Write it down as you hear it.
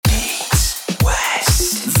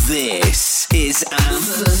This is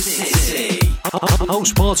Anthem City.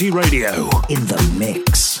 House Party Radio in the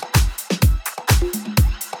mix.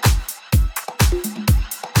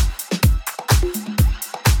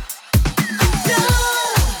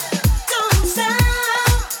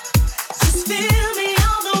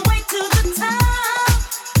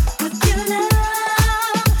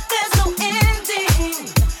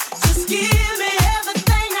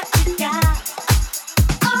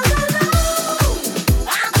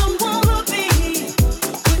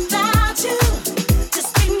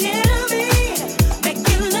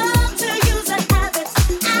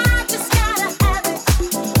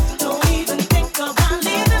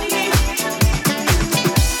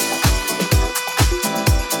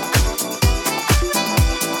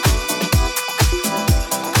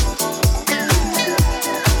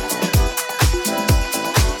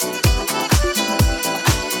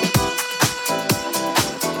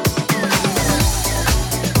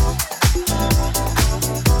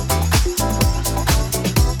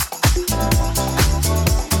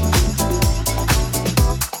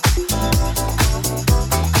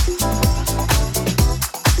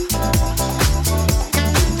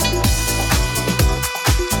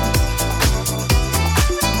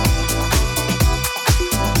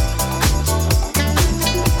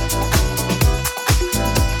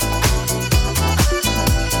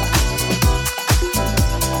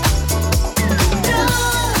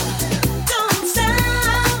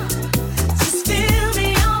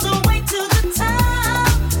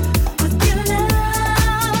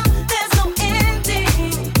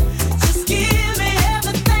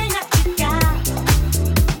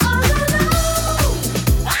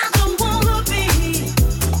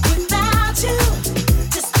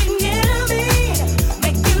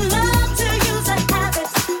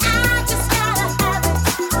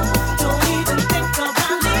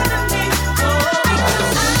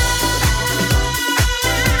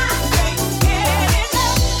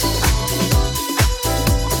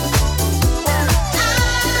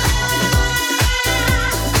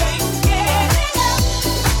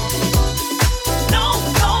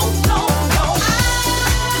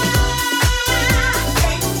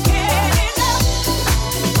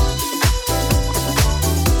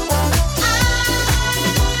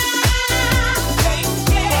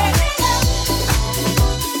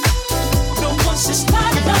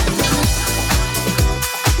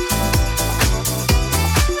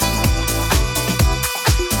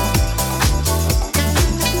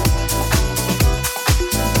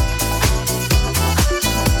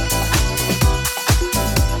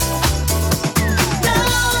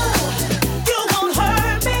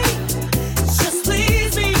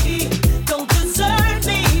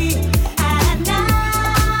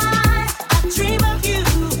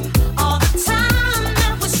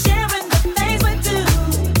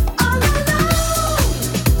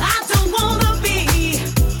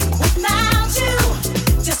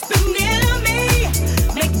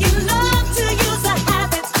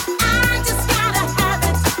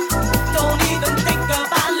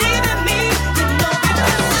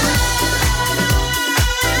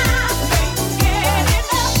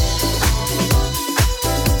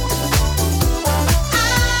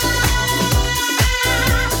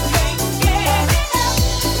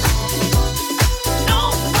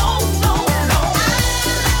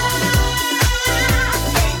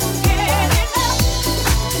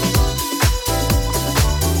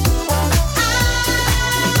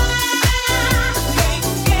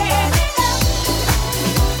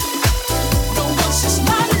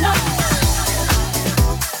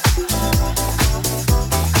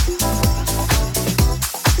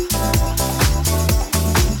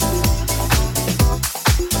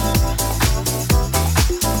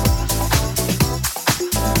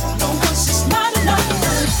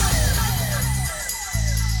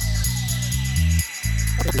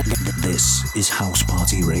 This is House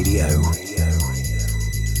Party Radio.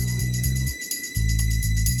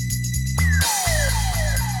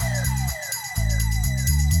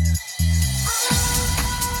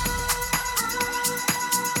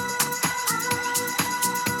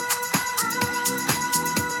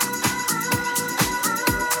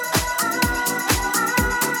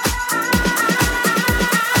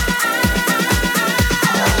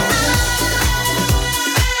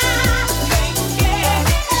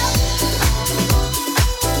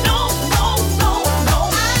 No, no.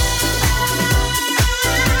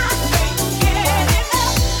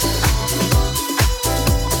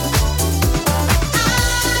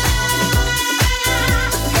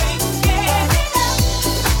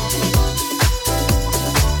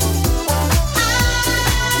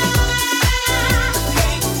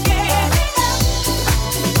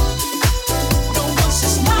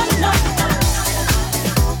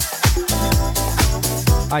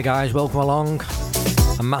 Hi guys, welcome along.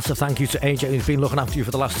 A massive thank you to AJ who's been looking after you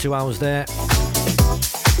for the last 2 hours there.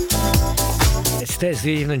 It's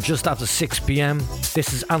Thursday evening just after 6 p.m.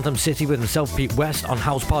 This is Anthem City with himself, Pete West, on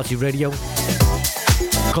House Party Radio.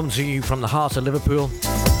 Come to you from the heart of Liverpool,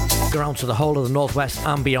 go around to the whole of the Northwest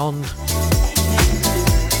and beyond.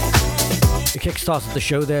 We kick-started the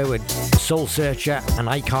show there with Soul Searcher and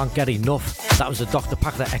I Can't Get Enough. That was a Dr.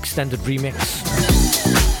 Packer extended remix.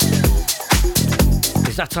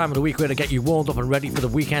 It's that time of the week where to get you warmed up and ready for the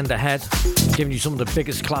weekend ahead, giving you some of the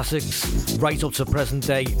biggest classics, right up to present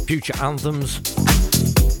day, future anthems.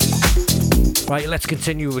 Right, let's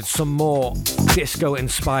continue with some more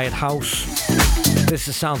disco-inspired house. This is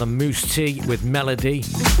the sound of Moose T with Melody.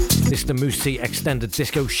 This is the Moose T extended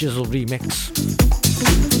disco shizzle remix.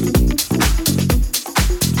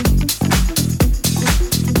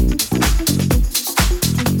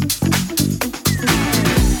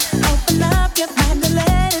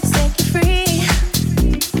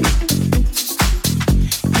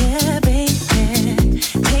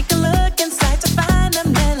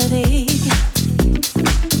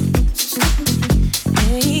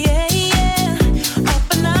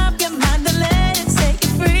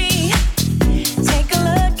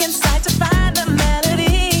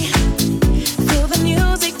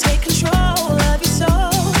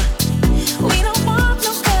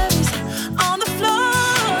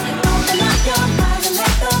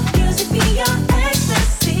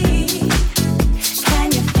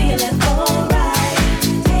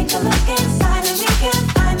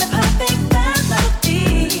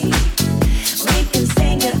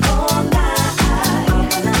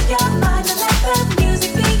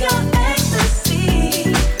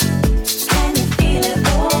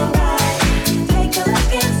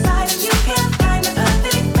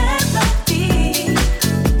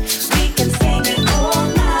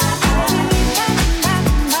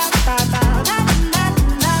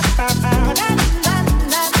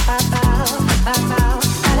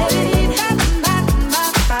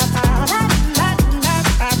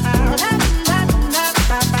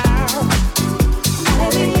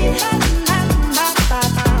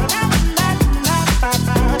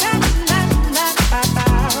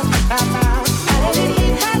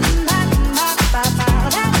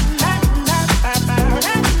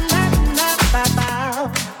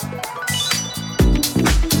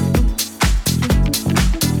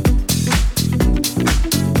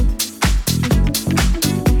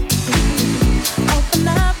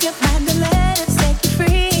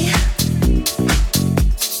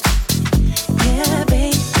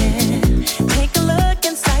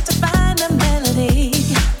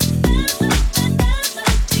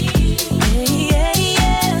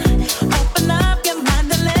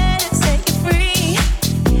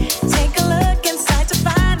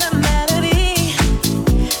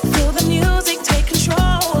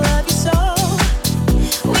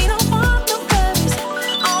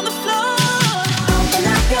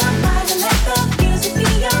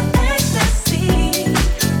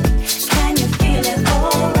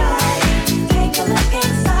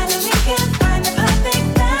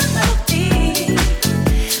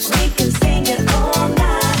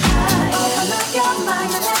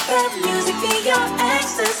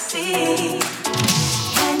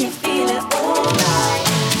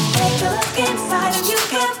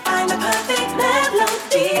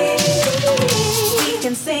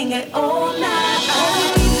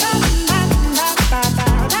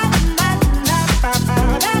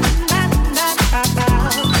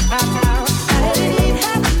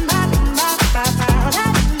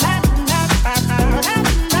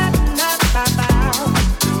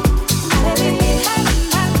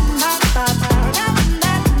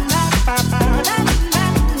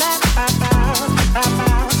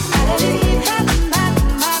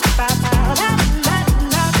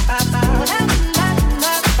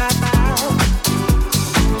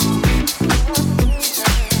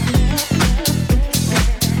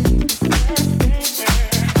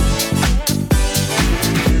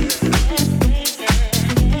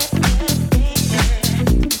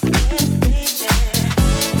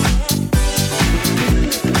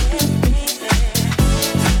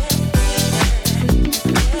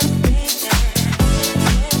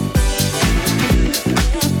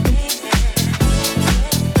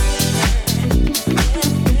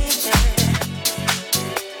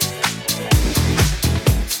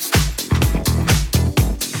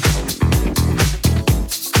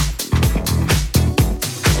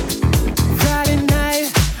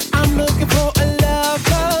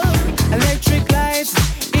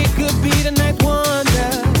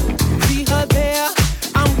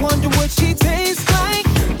 What she tastes like.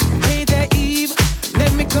 Hey there, Eve.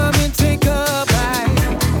 Let me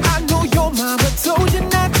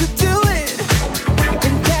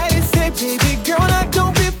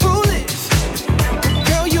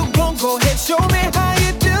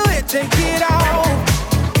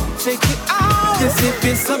if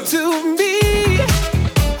it's up to me,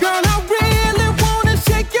 girl, I really wanna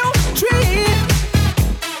shake your tree.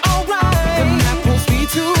 Alright, the apples be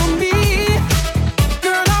to me,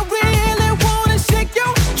 girl, I really wanna shake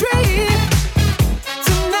your tree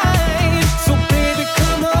tonight. So baby,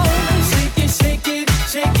 come on, shake it, shake it,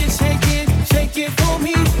 shake it, shake it, shake it for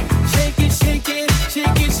me. Shake it, shake it,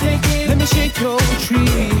 shake it, shake it. Let me shake your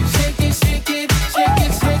tree. Shake it, shake it, shake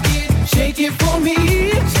it, shake it, shake it for me.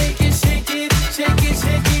 Shake it, shake it, shake it,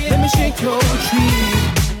 shake it. Let me shake your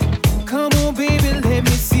tree. Come on, baby, let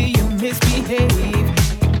me see you misbehave.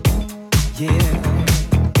 Yeah.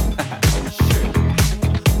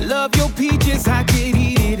 Love your peaches, I could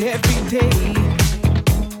eat it every day.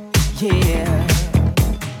 Yeah.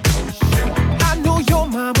 I know your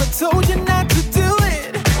mama told you not to do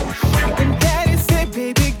it, and daddy said,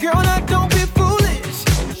 baby girl, I don't be foolish.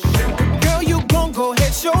 Girl, you gon' go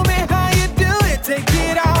ahead, show me how you do it. Take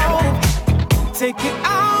it off, take it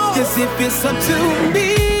off. 'Cause if it's up to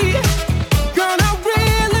me, girl, I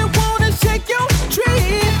really wanna shake your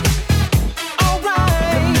tree.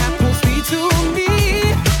 Alright, the apples be to me,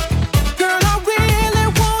 girl, I really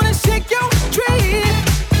wanna shake your tree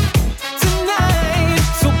tonight.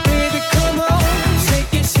 So baby, come on,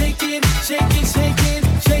 shake it, shake it, shake it, shake it,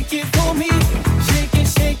 shake it for me. Shake it,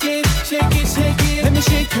 shake it, shake it, shake it. Let me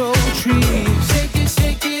shake your tree. Shake it,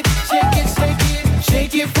 shake it, shake it, shake it,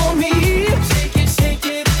 shake it for me. Shake it, shake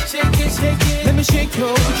it, shake it, shake it. Let me shake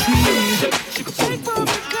your tree. Shake, shake, shake, for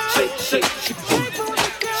me, girl. Shake, shake, shake, shake for me,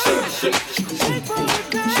 girl. Shake, shake, shake for me,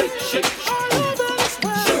 girl. Shake, shake, all over this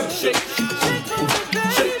world. Shake, shake for me,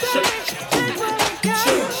 girl. Shake, shake, shake for me, girl.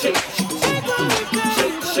 Shake, shake, shake for me, girl.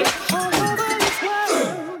 Shake, shake, all over this world.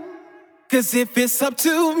 'Cause if it's up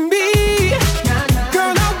to me,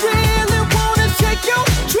 girl, I really wanna shake your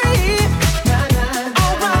tree.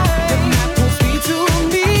 Alright, the apples be to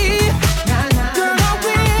me, girl, I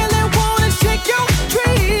really wanna shake your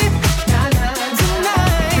tree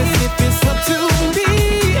tonight. 'Cause if it's up to me,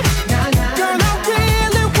 girl, I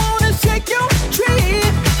really wanna shake your tree.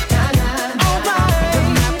 Alright,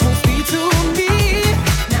 the apples be to me,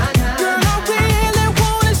 girl, I really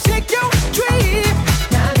wanna shake your tree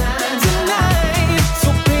tonight. So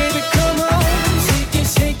baby, come on,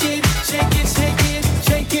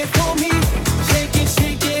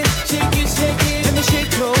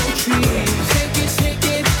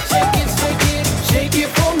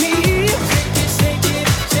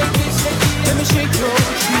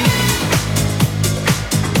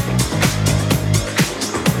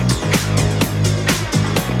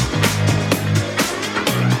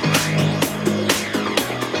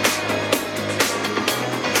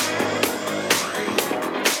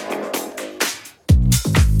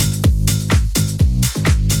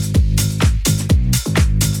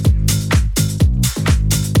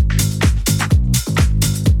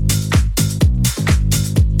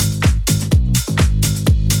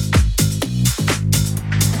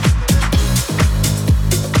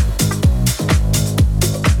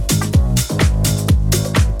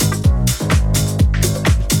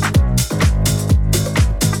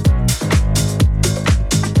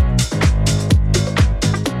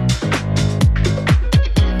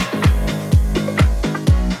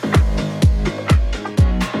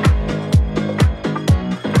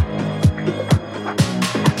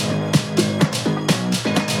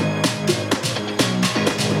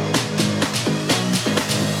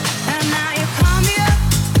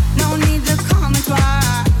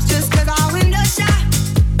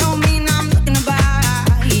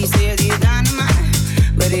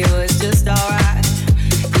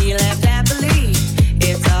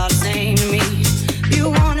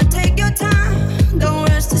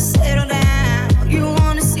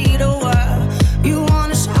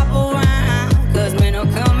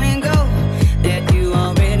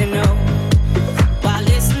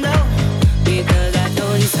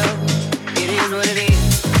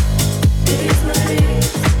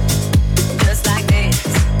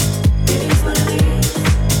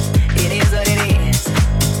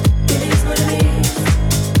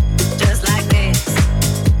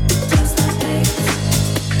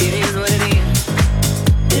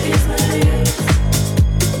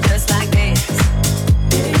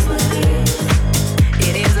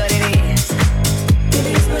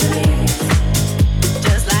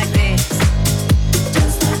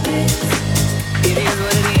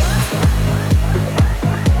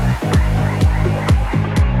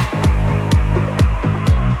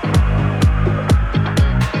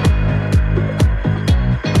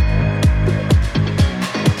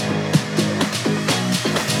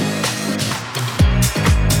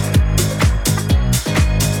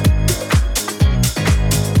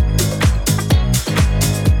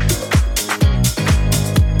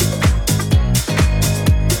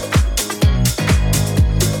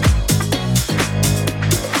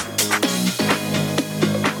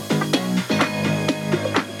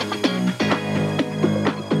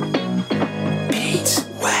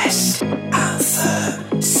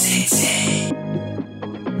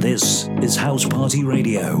 House Party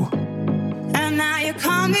Radio. And now you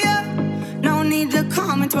call me up, no need to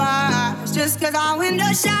call me twice. Just cause our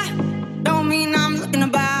window's shut, don't mean I'm looking to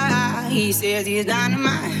buy. He says he's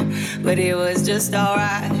dynamite, but it was just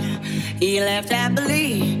alright. He left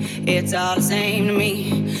happily, it's all the same to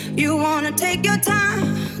me. You wanna take your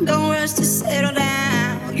time, don't rush to settle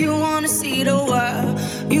down. You wanna see the world,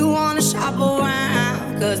 you wanna shop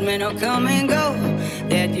around. Cause men will come and go,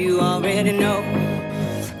 that you already know.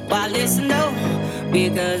 Why listen though,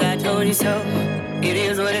 because I told you so. It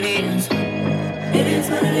is what it is, it is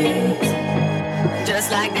what it is.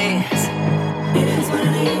 Just like this, it is what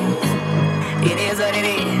it is. It is what it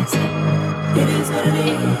is, it is what it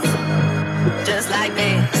is. Just like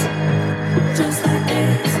this, just like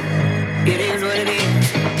this. It is what it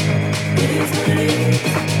is, it is what it is.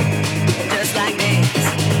 Just like this,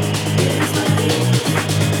 it is what it is.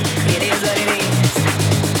 It is what it is,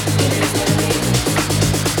 it is what it is.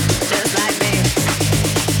 Just like this,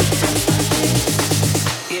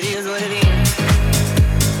 it is what it is.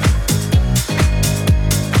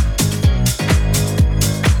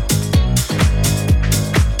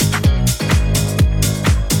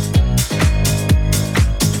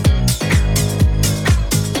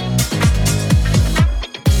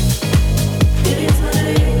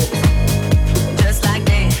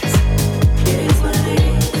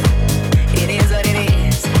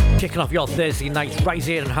 Kicking off your Thursday nights right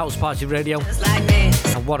here on House Party Radio.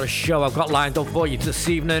 And what a show I've got lined up for you this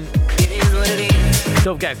evening.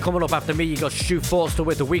 Don't forget, coming up after me, you got Stu Forster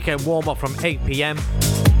with the weekend warm-up from 8 p.m.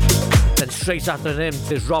 Then straight after him,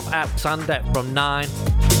 there's Rob Alexander from 9.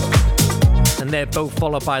 And they're both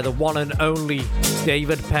followed by the one and only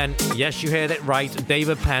David Penn. Yes, you heard it right,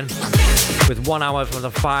 David Penn. With 1 hour from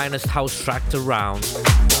the finest house track around.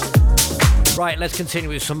 Right, let's continue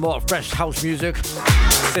with some more fresh house music.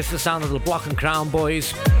 This is the sound of the Block and Crown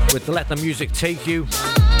Boys with Let the Music Take You.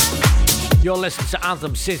 You're listening to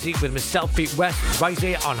Anthem City with myself, Pete West, right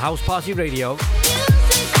here on House Party Radio.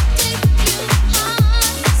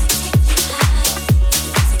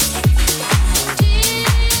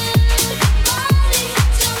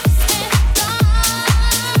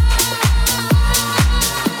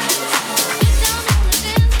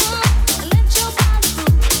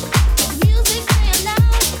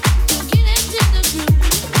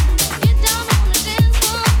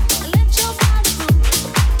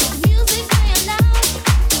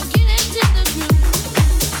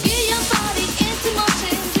 Get your body into my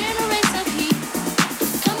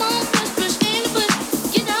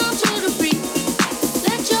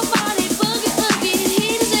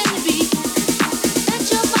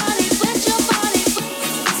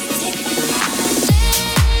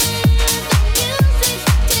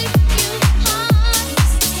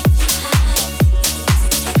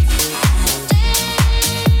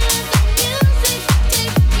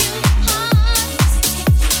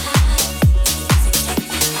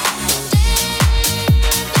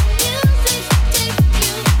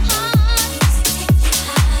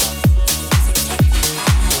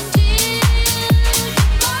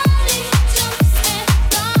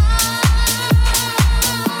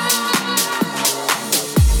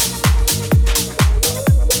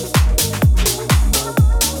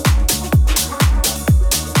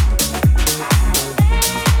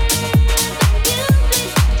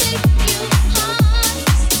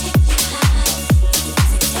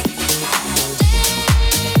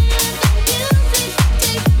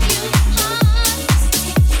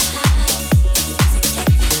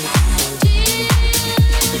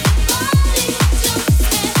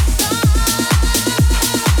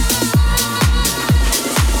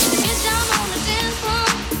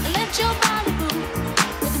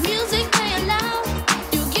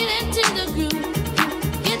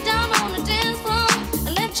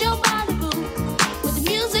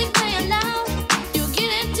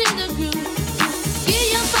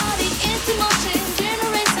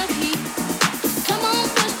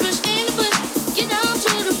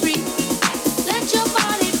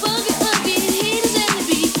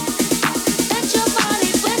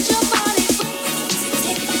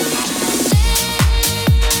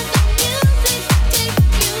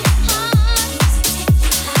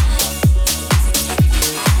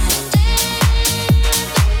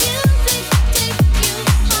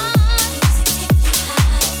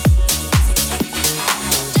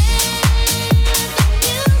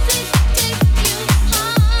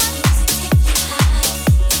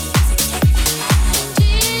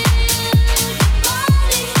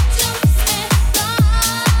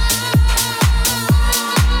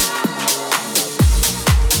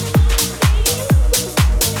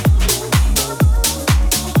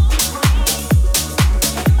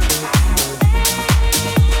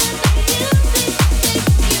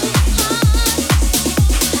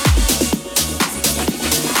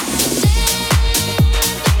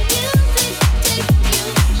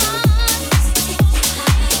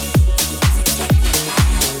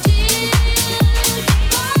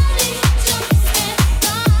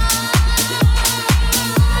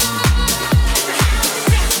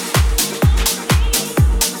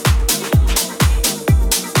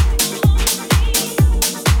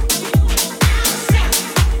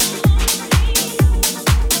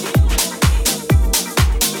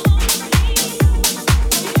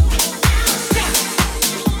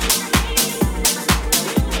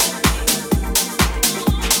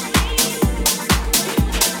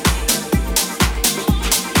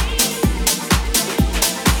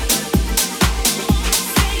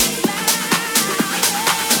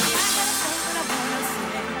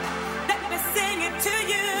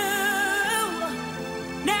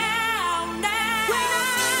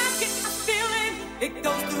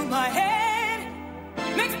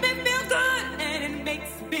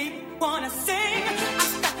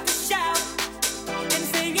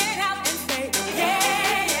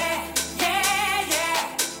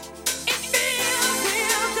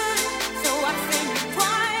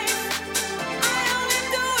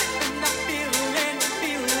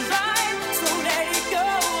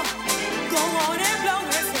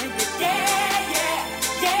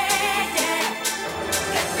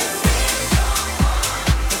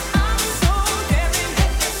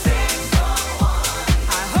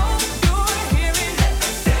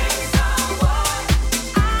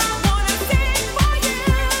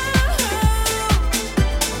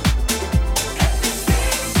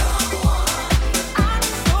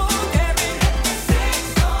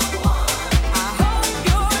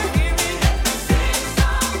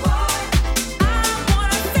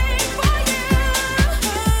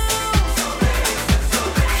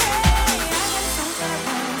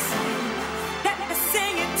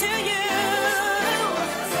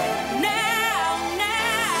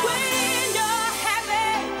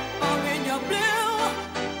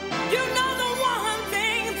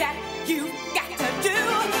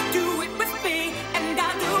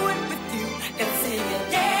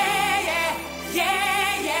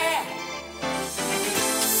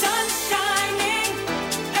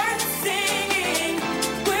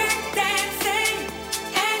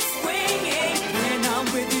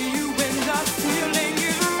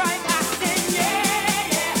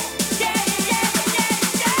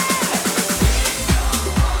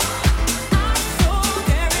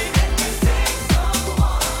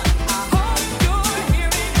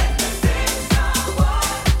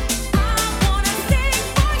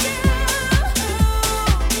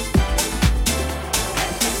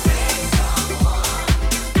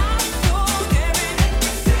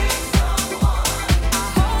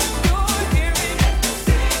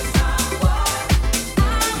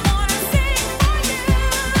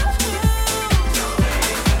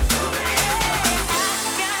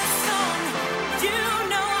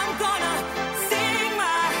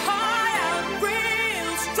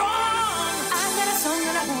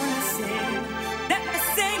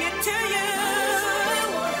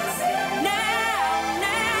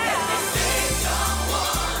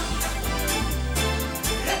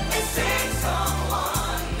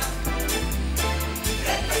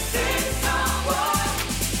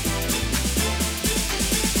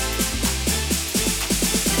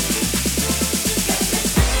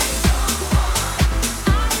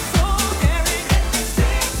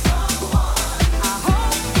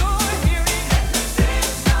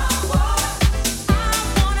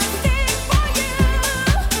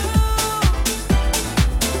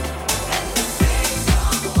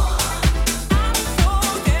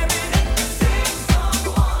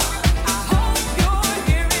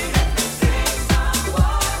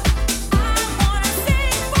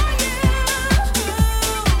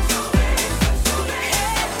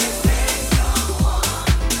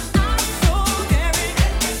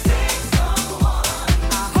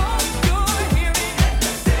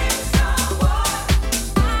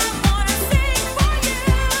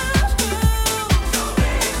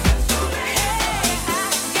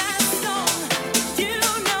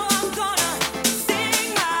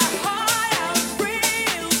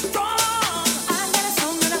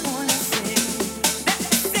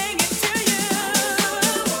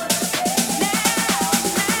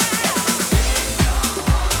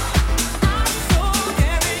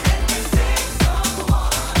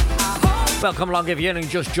Welcome along if you only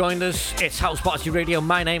just joined us. It's House Party Radio.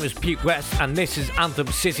 My name is Pete West and this is Anthem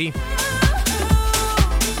City.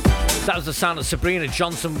 That was the sound of Sabrina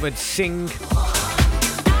Johnson with Sing.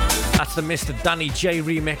 That's the Mr. Danny J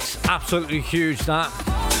remix. Absolutely huge, that.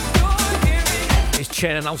 He's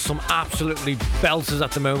churning out some absolutely belters at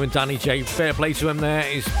the moment, Danny J. Fair play to him there.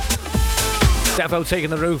 He's defo taking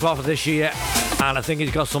the roof off of this year. And I think he's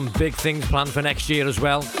got some big things planned for next year as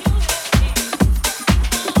well.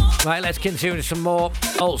 Right, let's continue with some more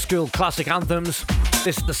old school classic anthems.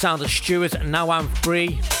 This is the sound of Stuart, and Now I'm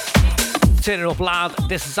Free. Turn it up loud.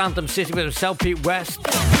 This is Anthem City with himself, Pete West.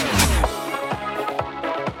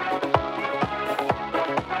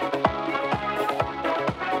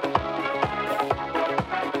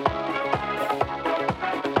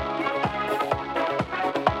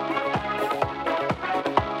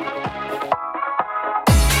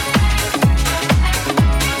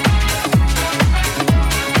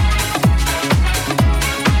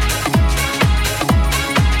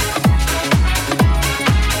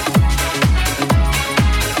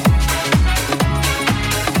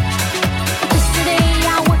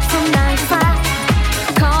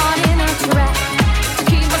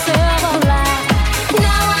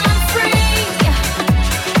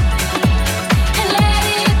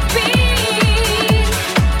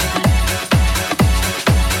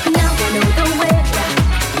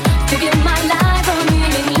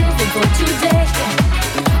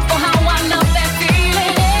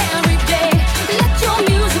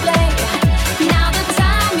 Now the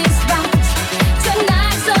time is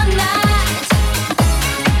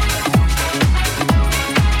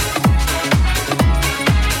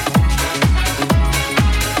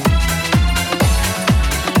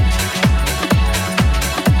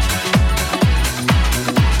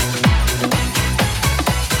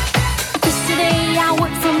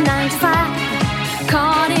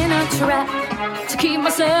right.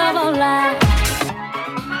 Tonight's the night.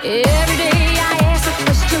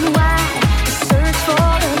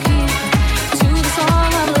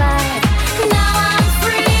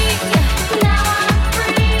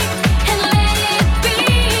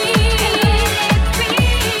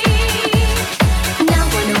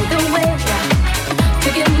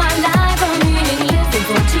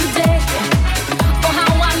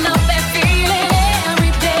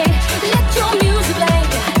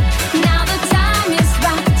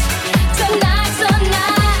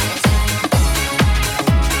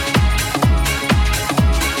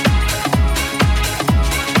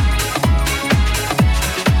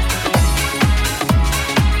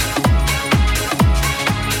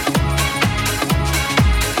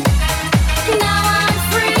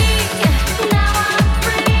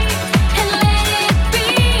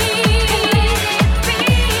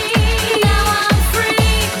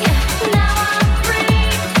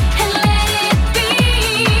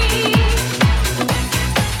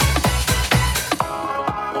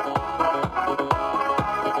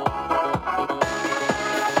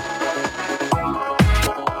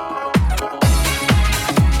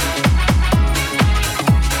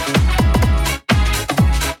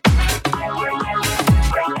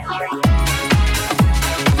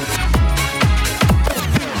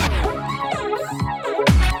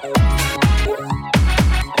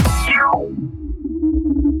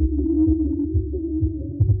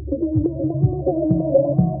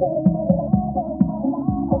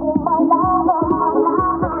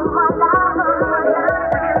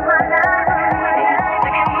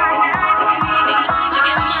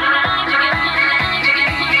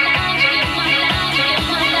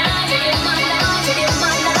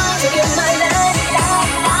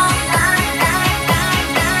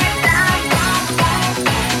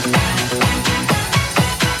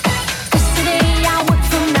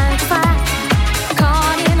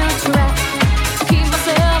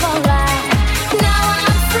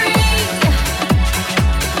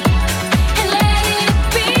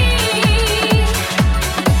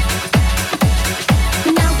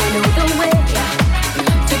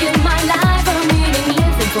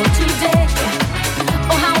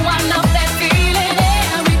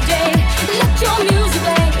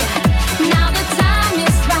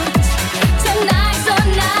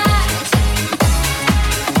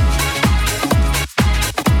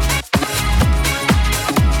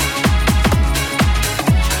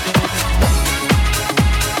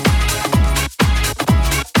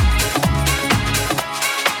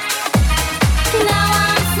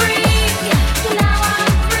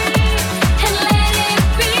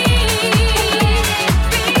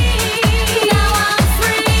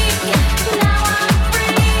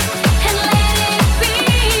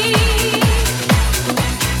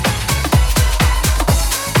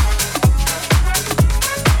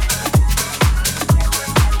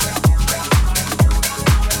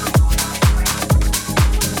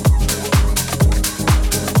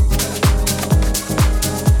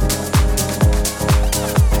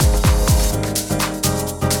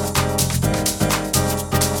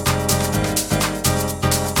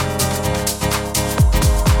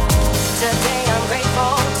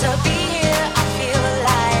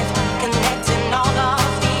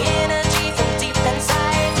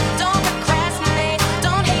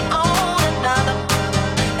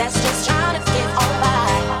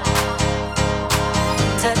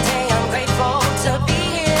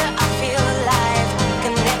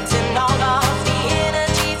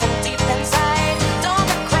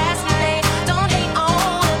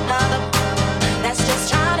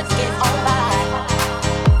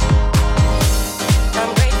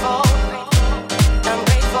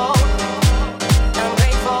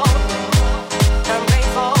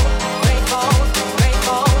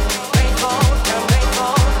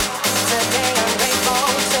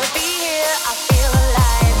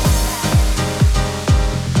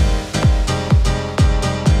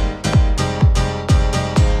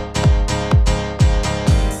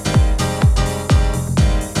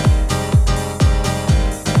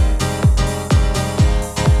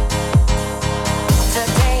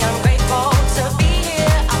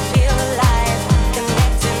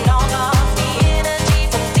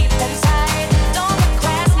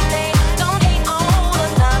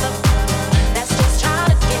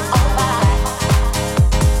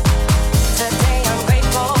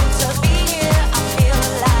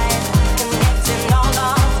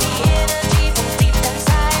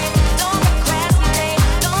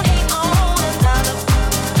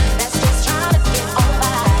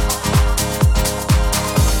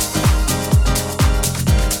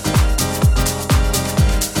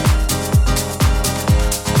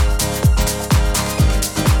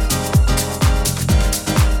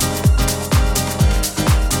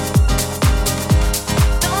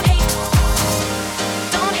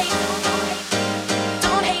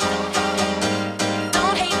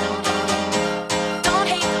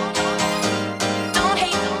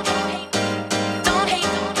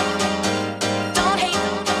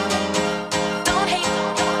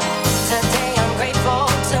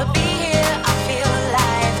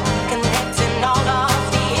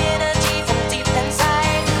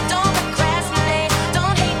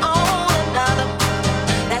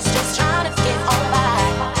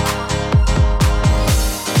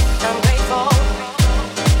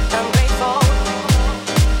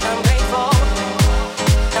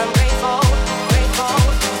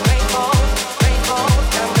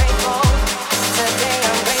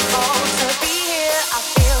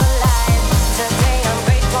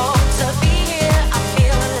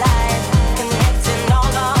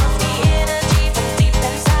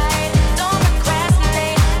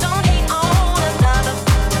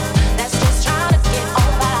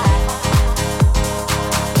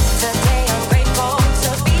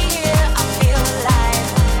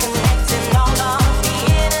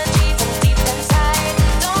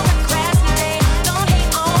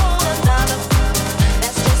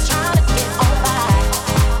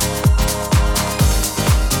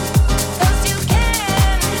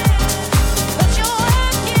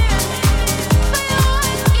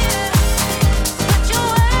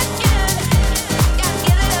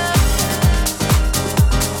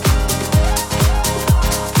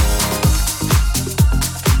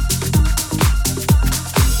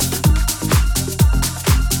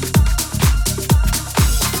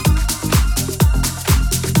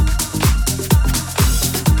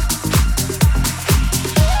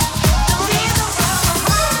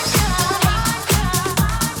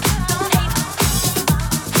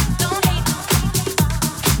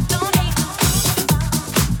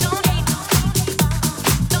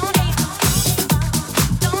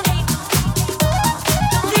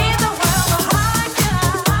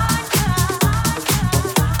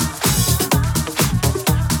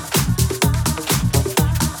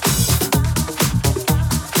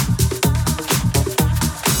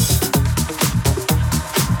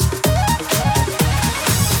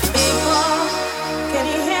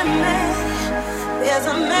 There's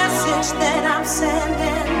a message that I'm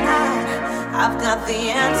sending out. I've got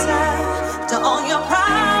the answer to all your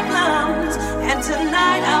problems, and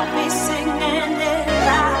tonight I'll be singing it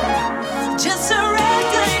loud. Just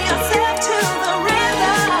surrender yourself to the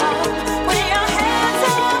rhythm. With your hands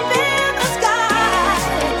up in the sky,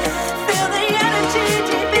 feel the energy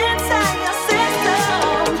deep inside your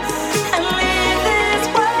system, and leave this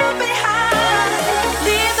world behind.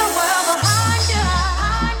 Leave the world behind you.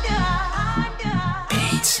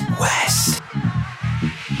 Beat West.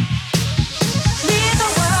 Leave the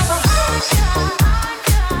world behind you.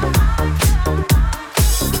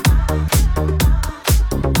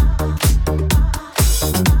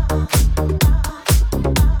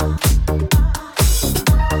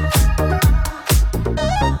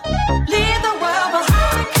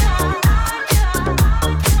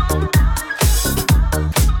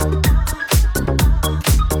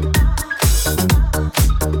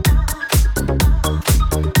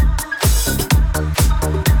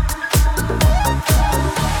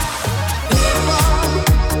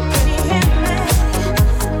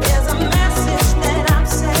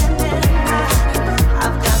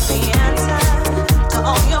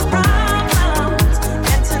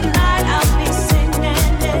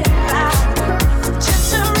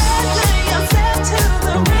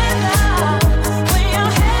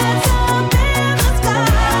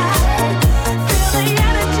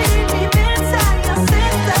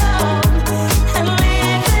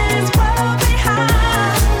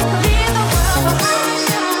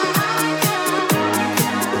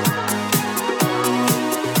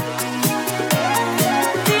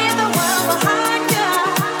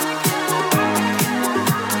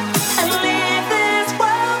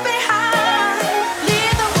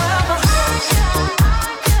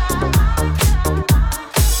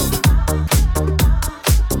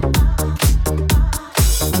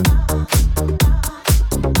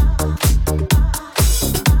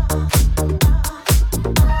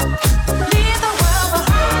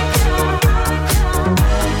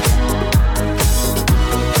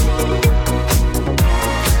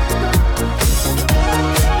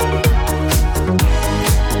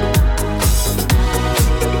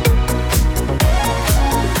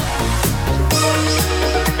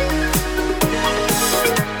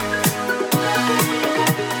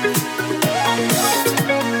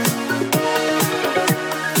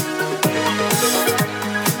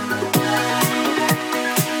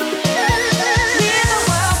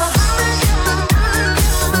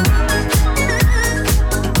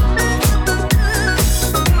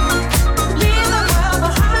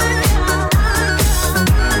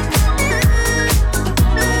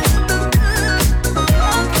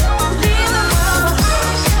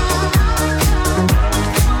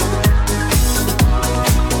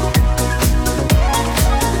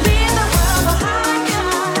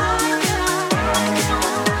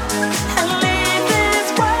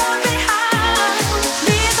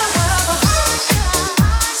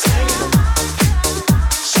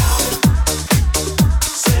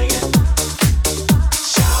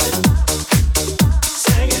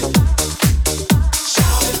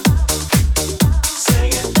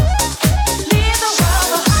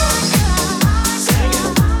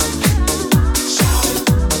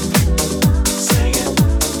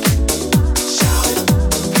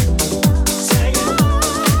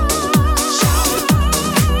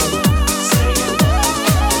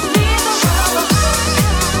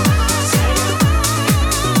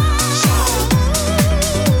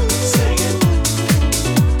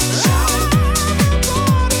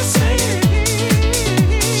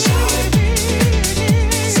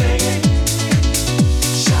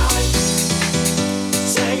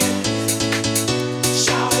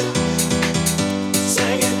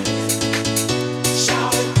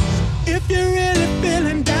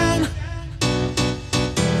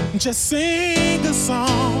 Just sing a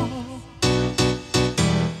song.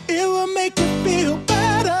 It will make you feel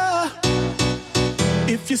better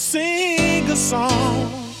if you sing a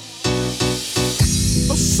song.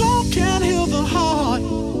 A song can heal the heart.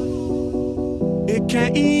 It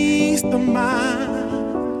can ease the mind.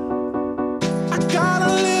 I got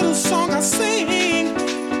a little song I sing in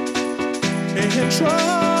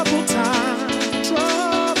trouble time.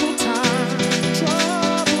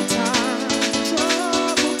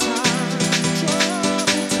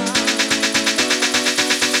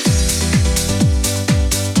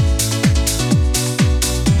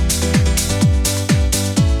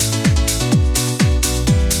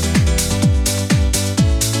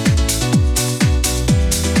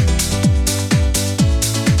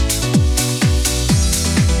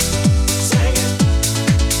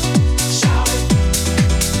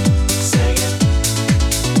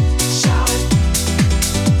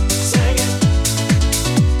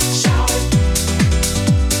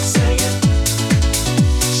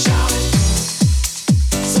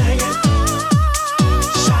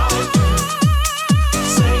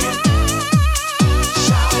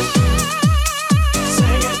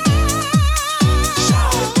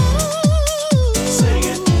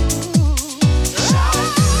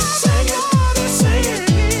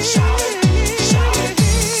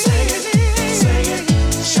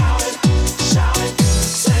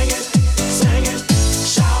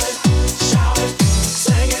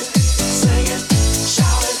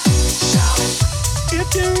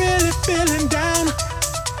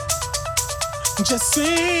 Just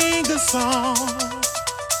sing a song.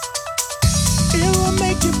 It will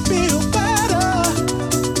make you feel better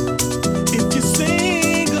if you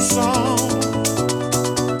sing a song.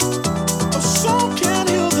 A song can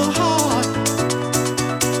heal the heart.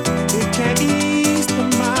 It can ease the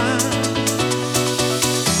mind.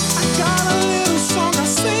 I got a little song I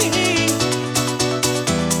sing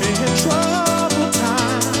in trouble time.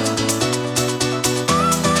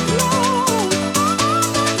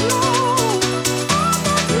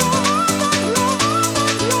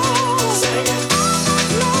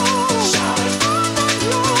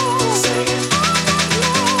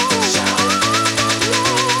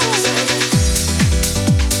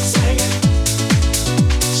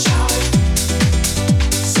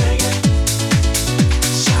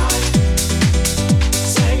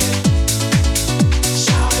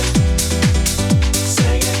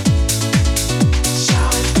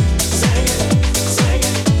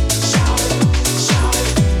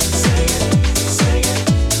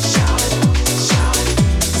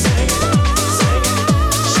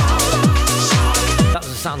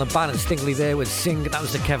 Sound of Bad and Stingley there with Sing. That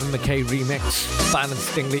was the Kevin McKay remix. Bad and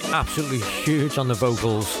Stingley absolutely huge on the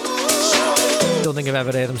vocals. Don't think I've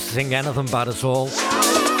ever heard them sing anything bad at all.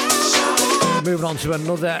 Moving on to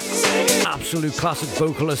another absolute classic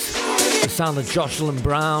vocalist, the sound of Jocelyn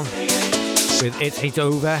Brown with It Ain't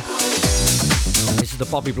Over. This is the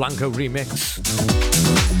Bobby Blanco remix.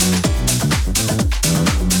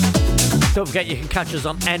 Don't forget you can catch us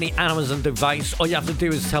on any Amazon device. All you have to do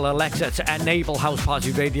is tell Alexa to enable House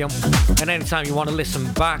Party Radio, and anytime you want to listen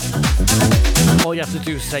back, all you have to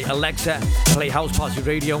do is say, Alexa, play House Party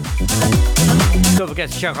Radio. Don't forget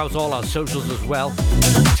to check out all our socials as well,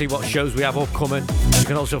 see what shows we have upcoming. You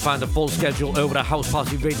can also find the full schedule over at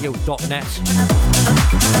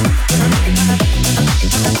housepartyradio.net.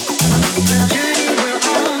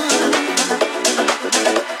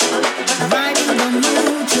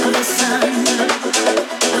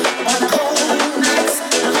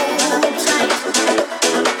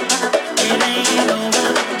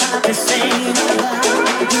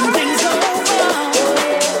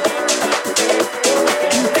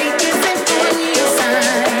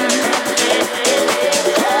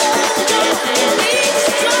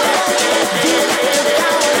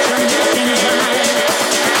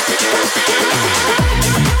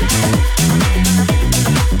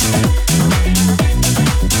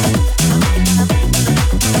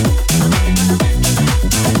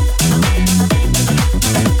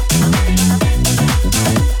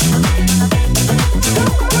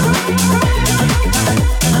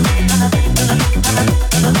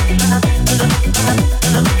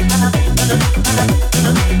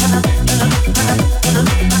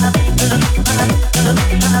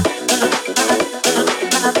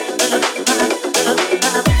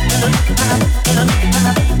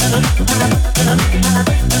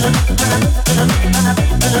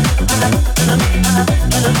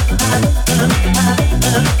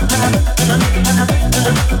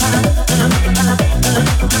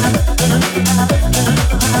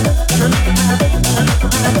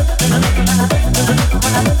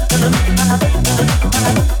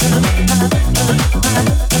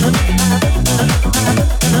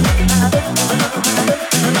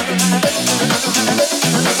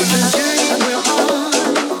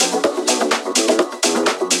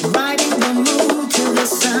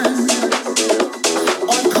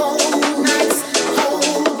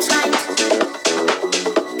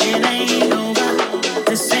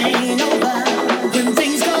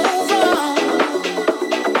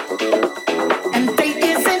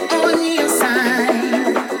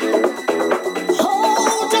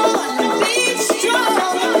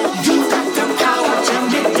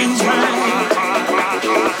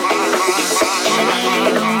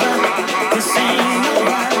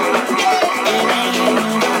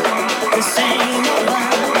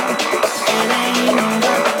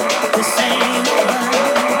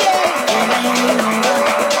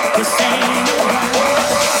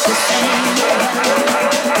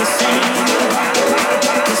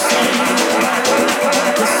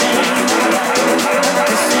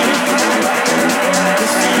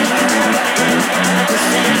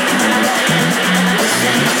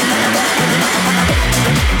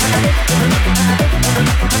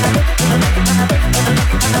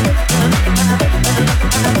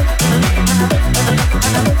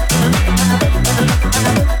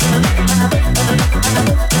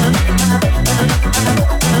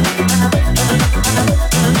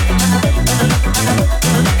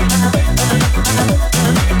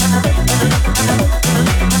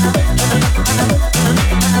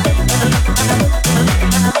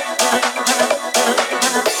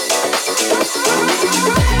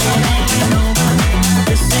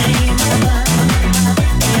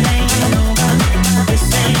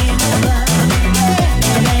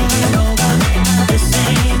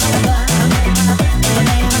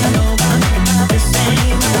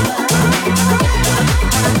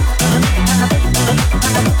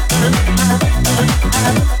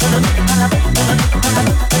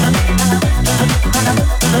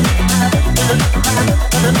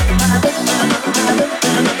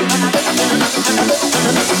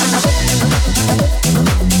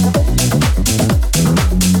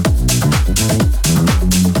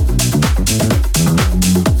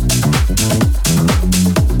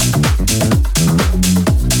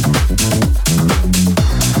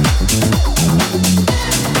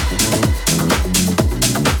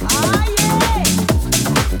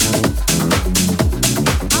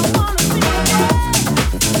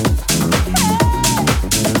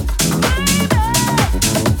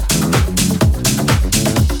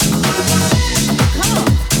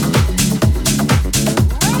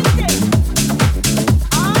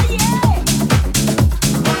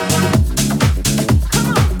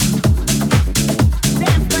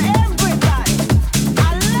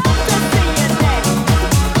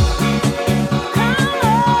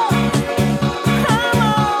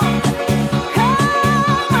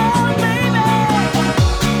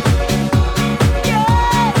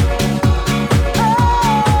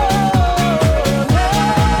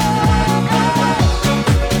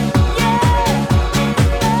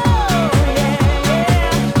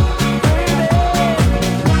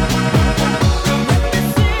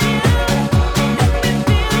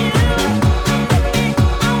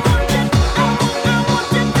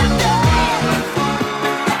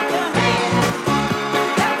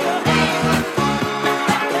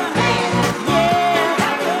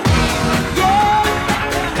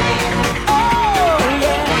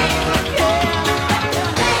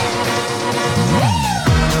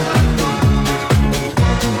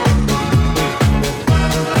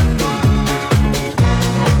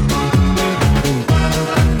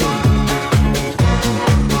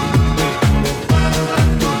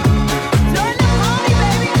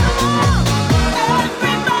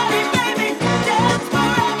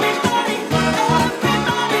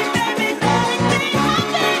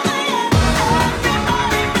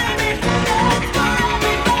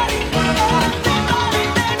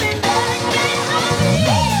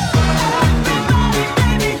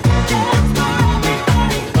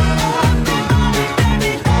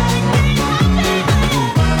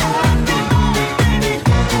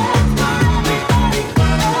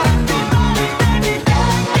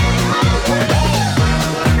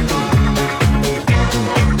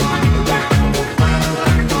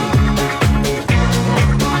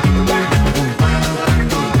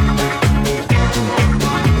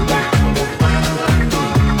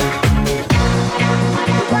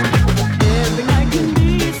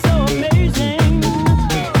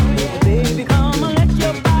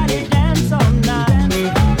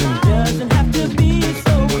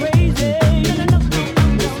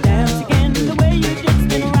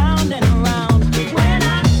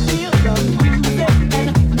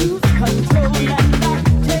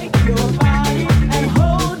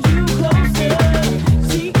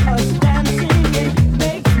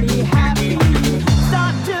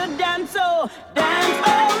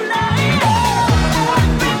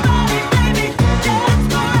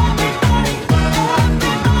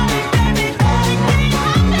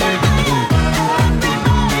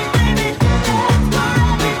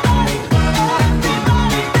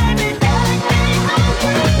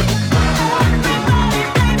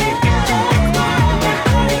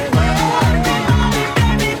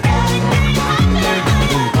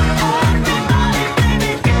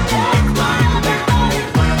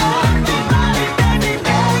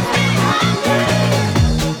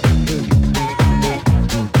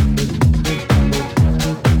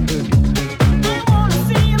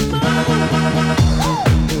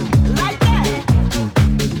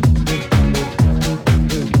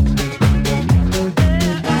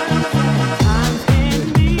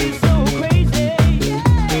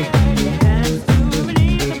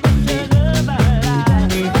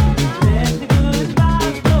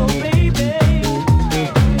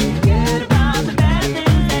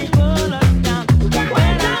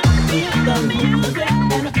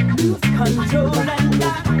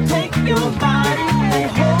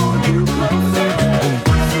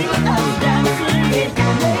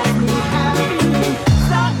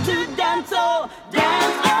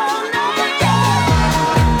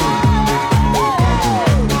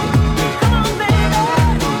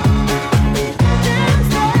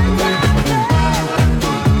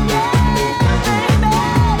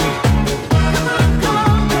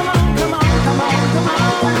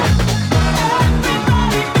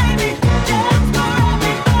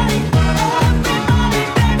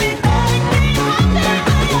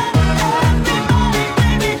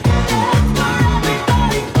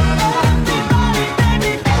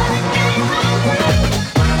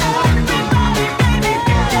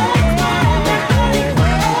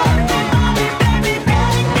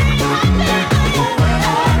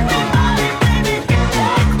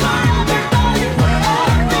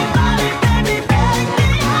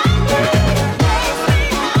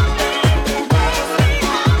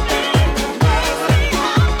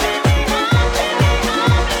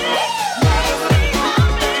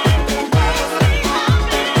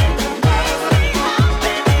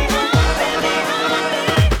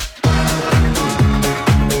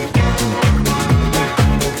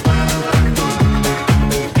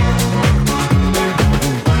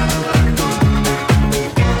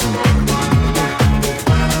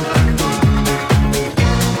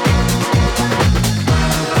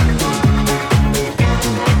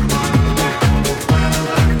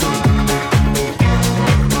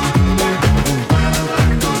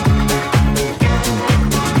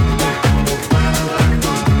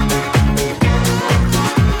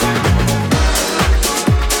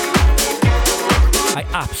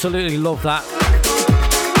 Absolutely love that.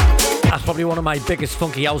 That's probably one of my biggest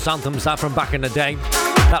funky house anthems, that from back in the day.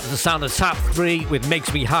 That was the sound of Tap 3 with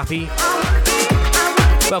Makes Me Happy.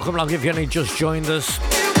 Welcome along if you only just joined us.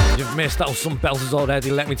 You've missed out some belters already,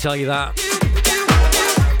 let me tell you that.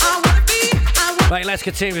 Right, let's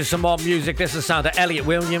continue with some more music. This is the sound of Elliot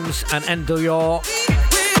Williams and Endor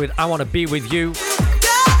with I Wanna Be With You.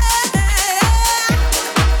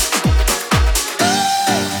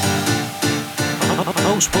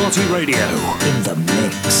 House Party Radio in the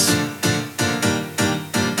mix.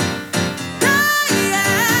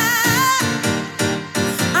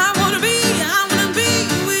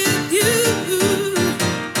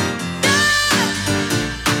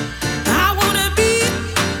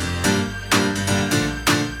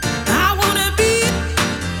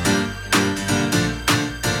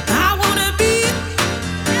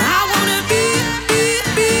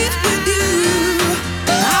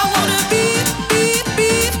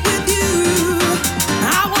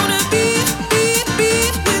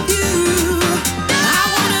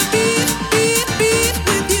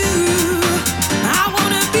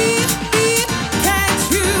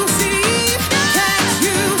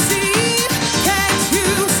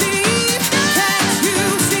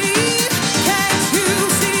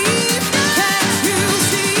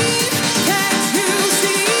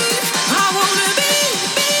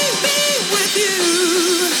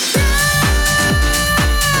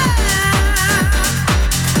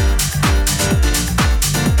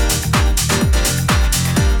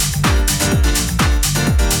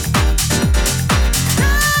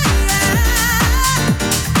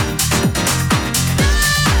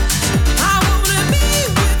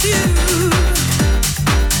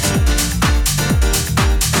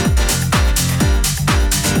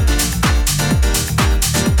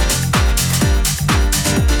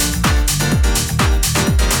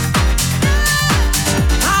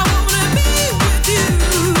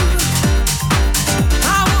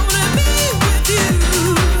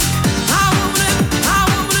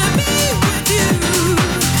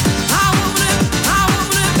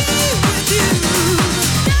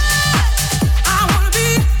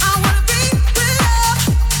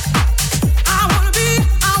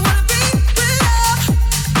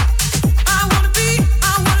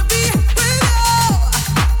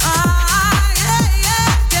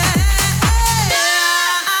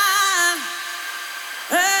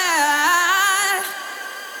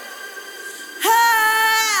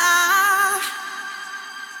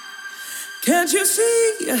 Can't you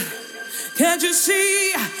see? Can't you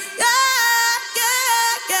see? Yeah,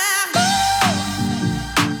 yeah, yeah.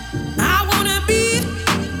 I wanna be.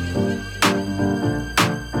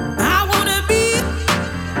 I wanna be.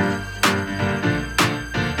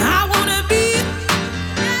 I wanna be.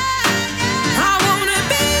 I wanna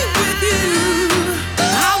be with you.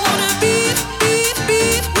 I wanna be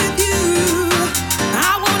with you.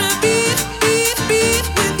 I wanna be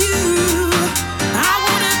with you. I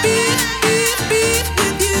wanna be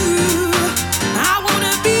with you. I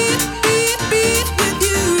wanna be.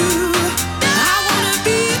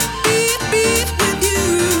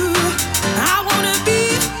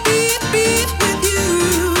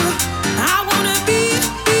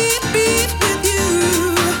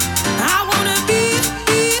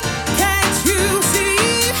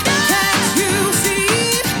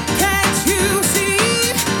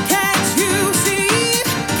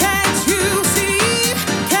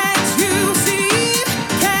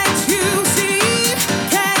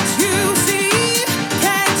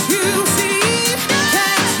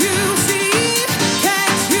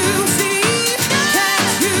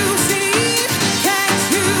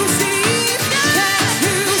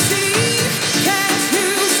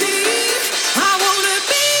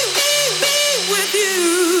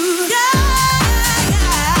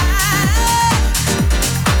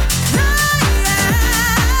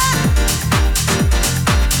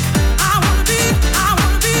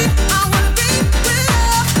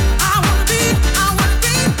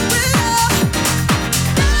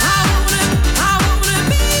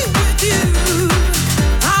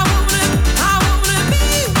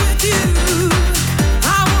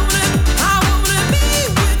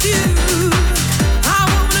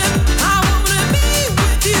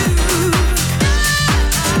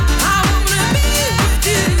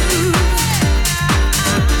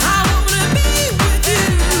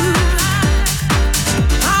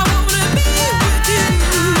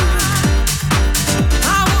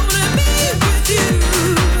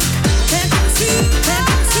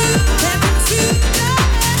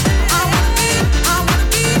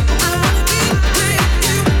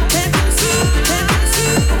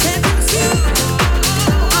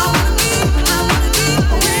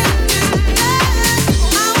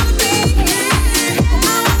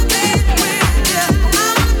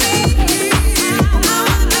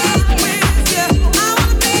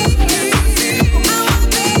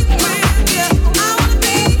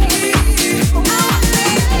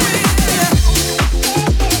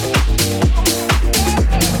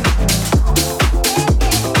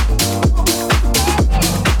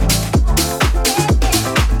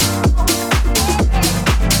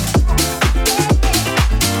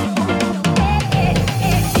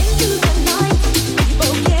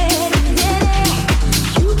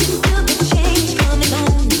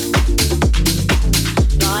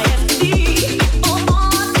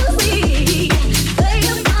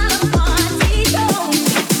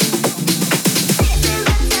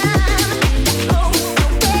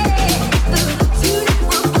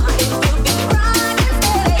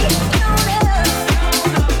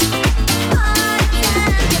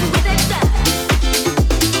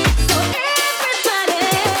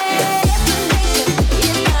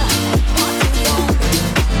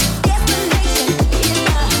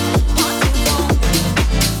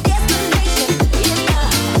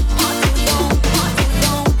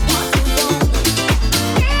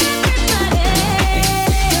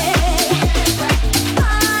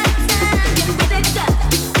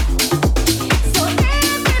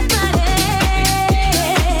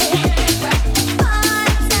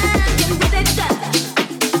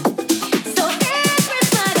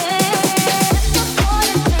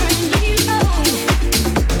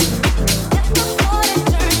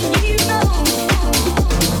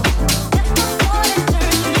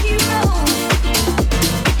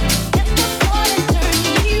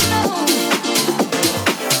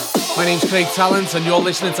 Craig Talent, and you're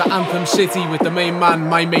listening to Anthem City with the main man,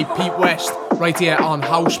 my mate Pete West, right here on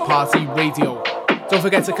House Party Radio. Don't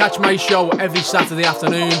forget to catch my show every Saturday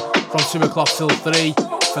afternoon from 2 o'clock till 3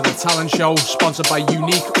 for the Talent Show, sponsored by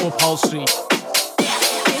Unique Upholstery.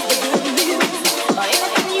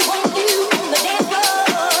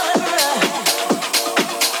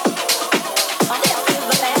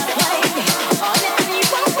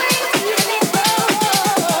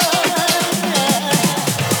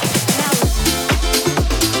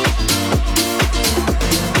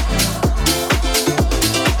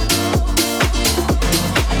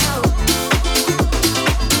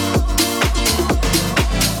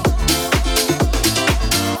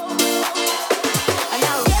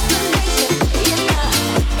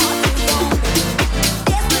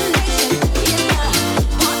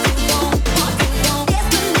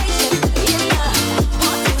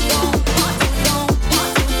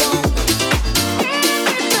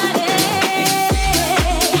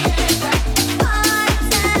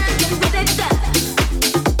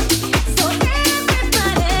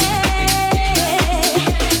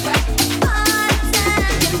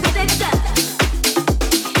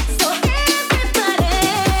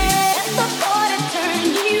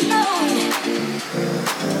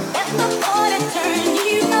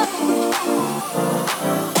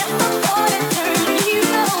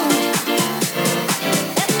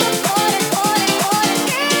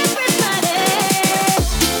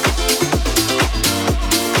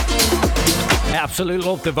 Absolutely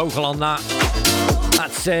love the vocal on that.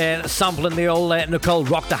 That's sampling the old Nicole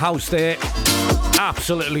Rock the House there.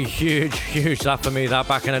 Absolutely huge that for me, that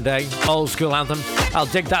back in the day. Old school anthem. I'll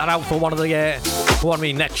dig that out for one of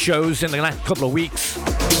my next shows in the next couple of weeks.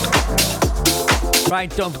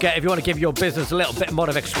 Right, don't forget, if you want to give your business a little bit more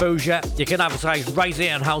of exposure, you can advertise right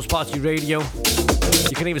here on House Party Radio.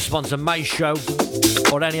 You can even sponsor my show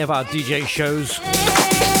or any of our DJ shows.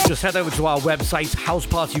 Just head over to our website,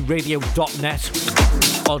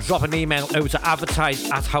 housepartyradio.net, or drop an email over to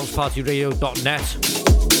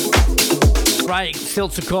advertise@housepartyradio.net. Right, still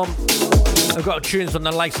to come, I've got tunes from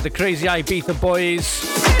the likes of the Crazy Ibiza Boys,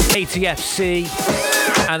 ATFC,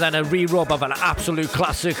 and then a re-rub of an absolute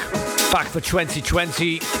classic back for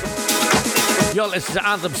 2020. You're listening to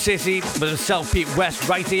Anthem City with myself, Pete West,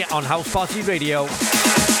 right here on House Party Radio.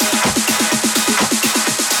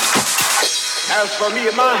 As for me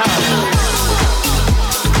and my house.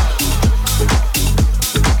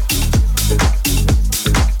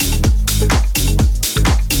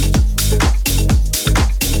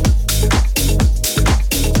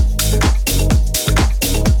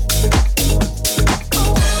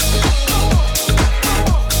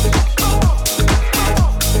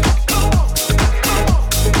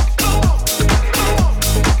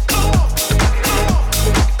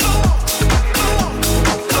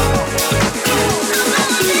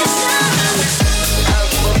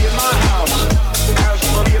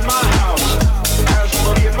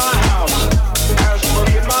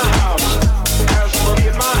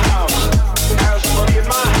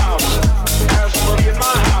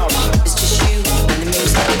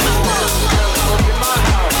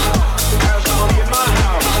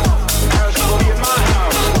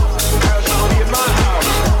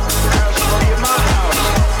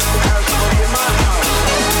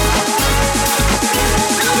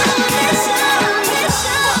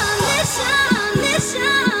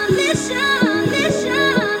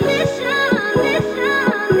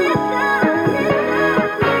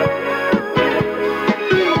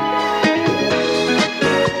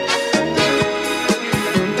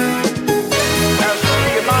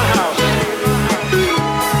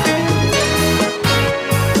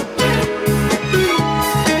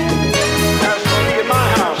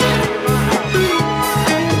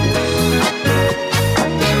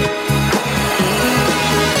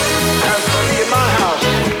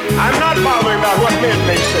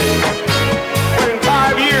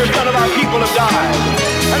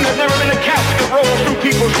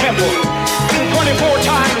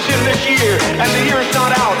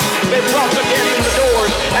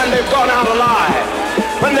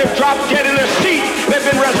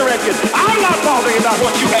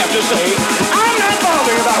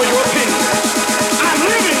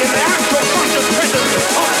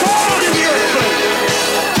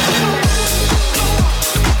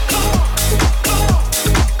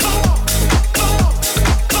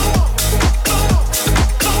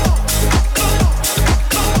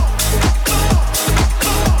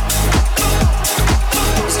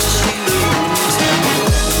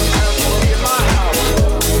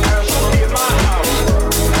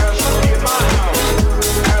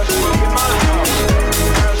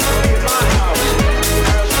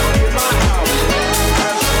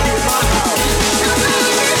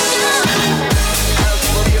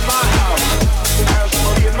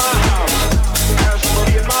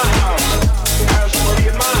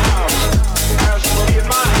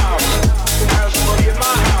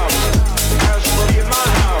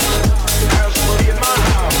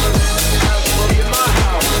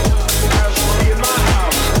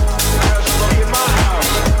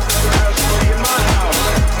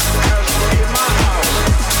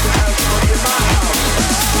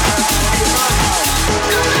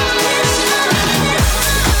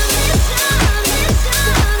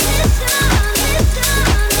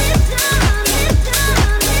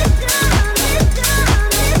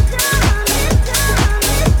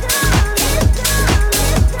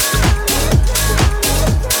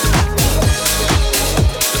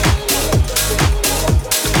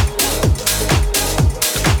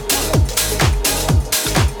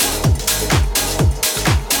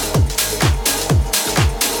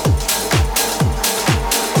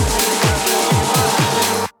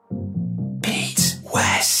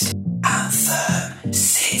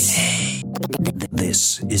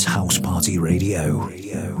 Party Radio.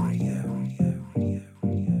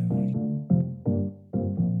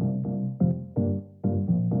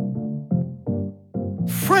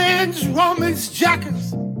 Friends, Romans,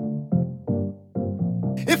 jackers,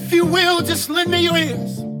 if you will, just lend me your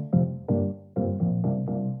ears.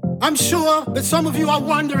 I'm sure that some of you are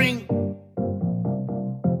wondering,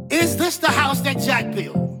 is this the house that Jack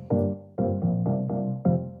built?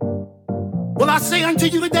 Well, I say unto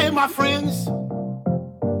you today, my friends,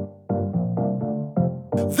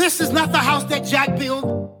 this is not the house that Jack built.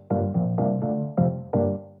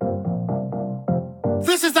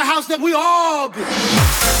 This is the house that we all build.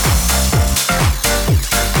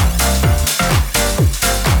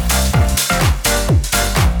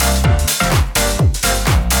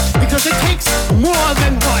 Because it takes more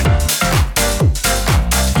than one.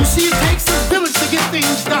 You see, it takes a village to get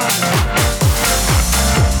things done.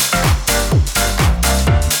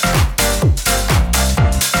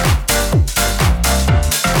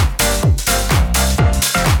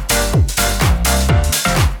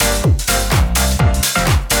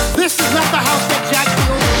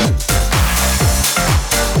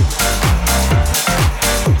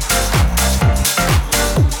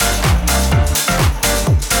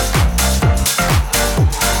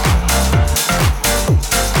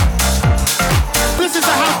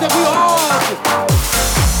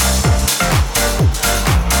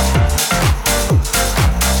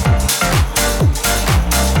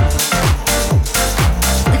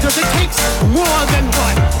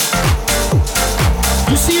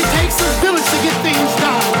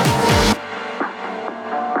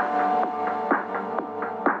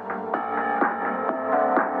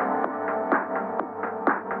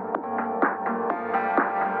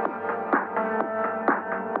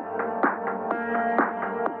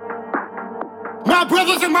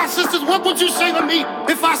 Brothers and my sisters, what would you say to me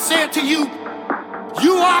if I said to you,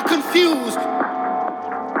 you are confused?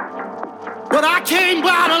 But I came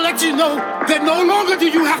by to let you know that no longer do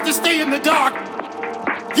you have to stay in the dark.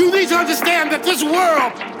 You need to understand that this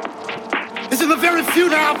world is in a very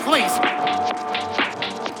futile place.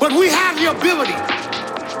 But we have the ability,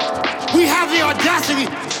 we have the audacity,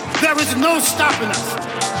 there is no stopping us.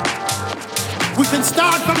 We can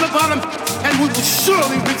start from the bottom and we will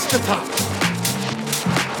surely reach the top.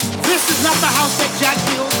 This is not the house that Jack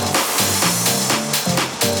built.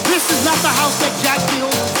 This is not the house that Jack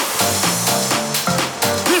built.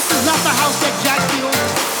 This is not the house that Jack built.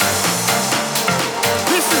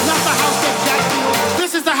 This is not the house that Jack built.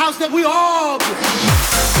 This is the house that we all build.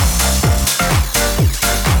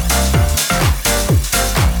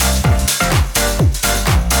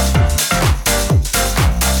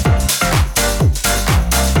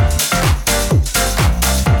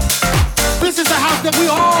 This is the house that we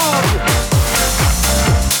all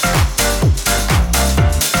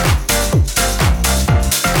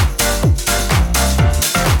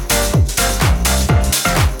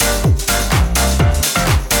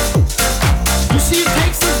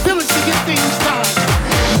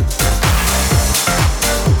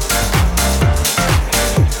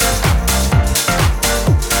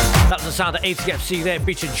sound of ATFC there,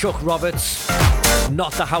 featuring Chuck Roberts.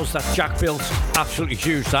 Not the house that Jack built. Absolutely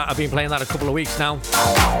huge that. I've been playing that a couple of weeks now.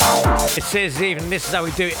 It says even this is how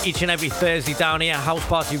we do it each and every Thursday down here, House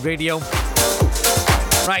Party Radio.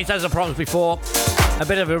 Right, as I promised before, a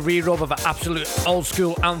bit of a re-rub of an absolute old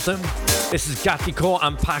school anthem. This is Gatty Core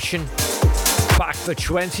and Passion. Back for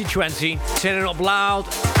 2020. Turn it up loud.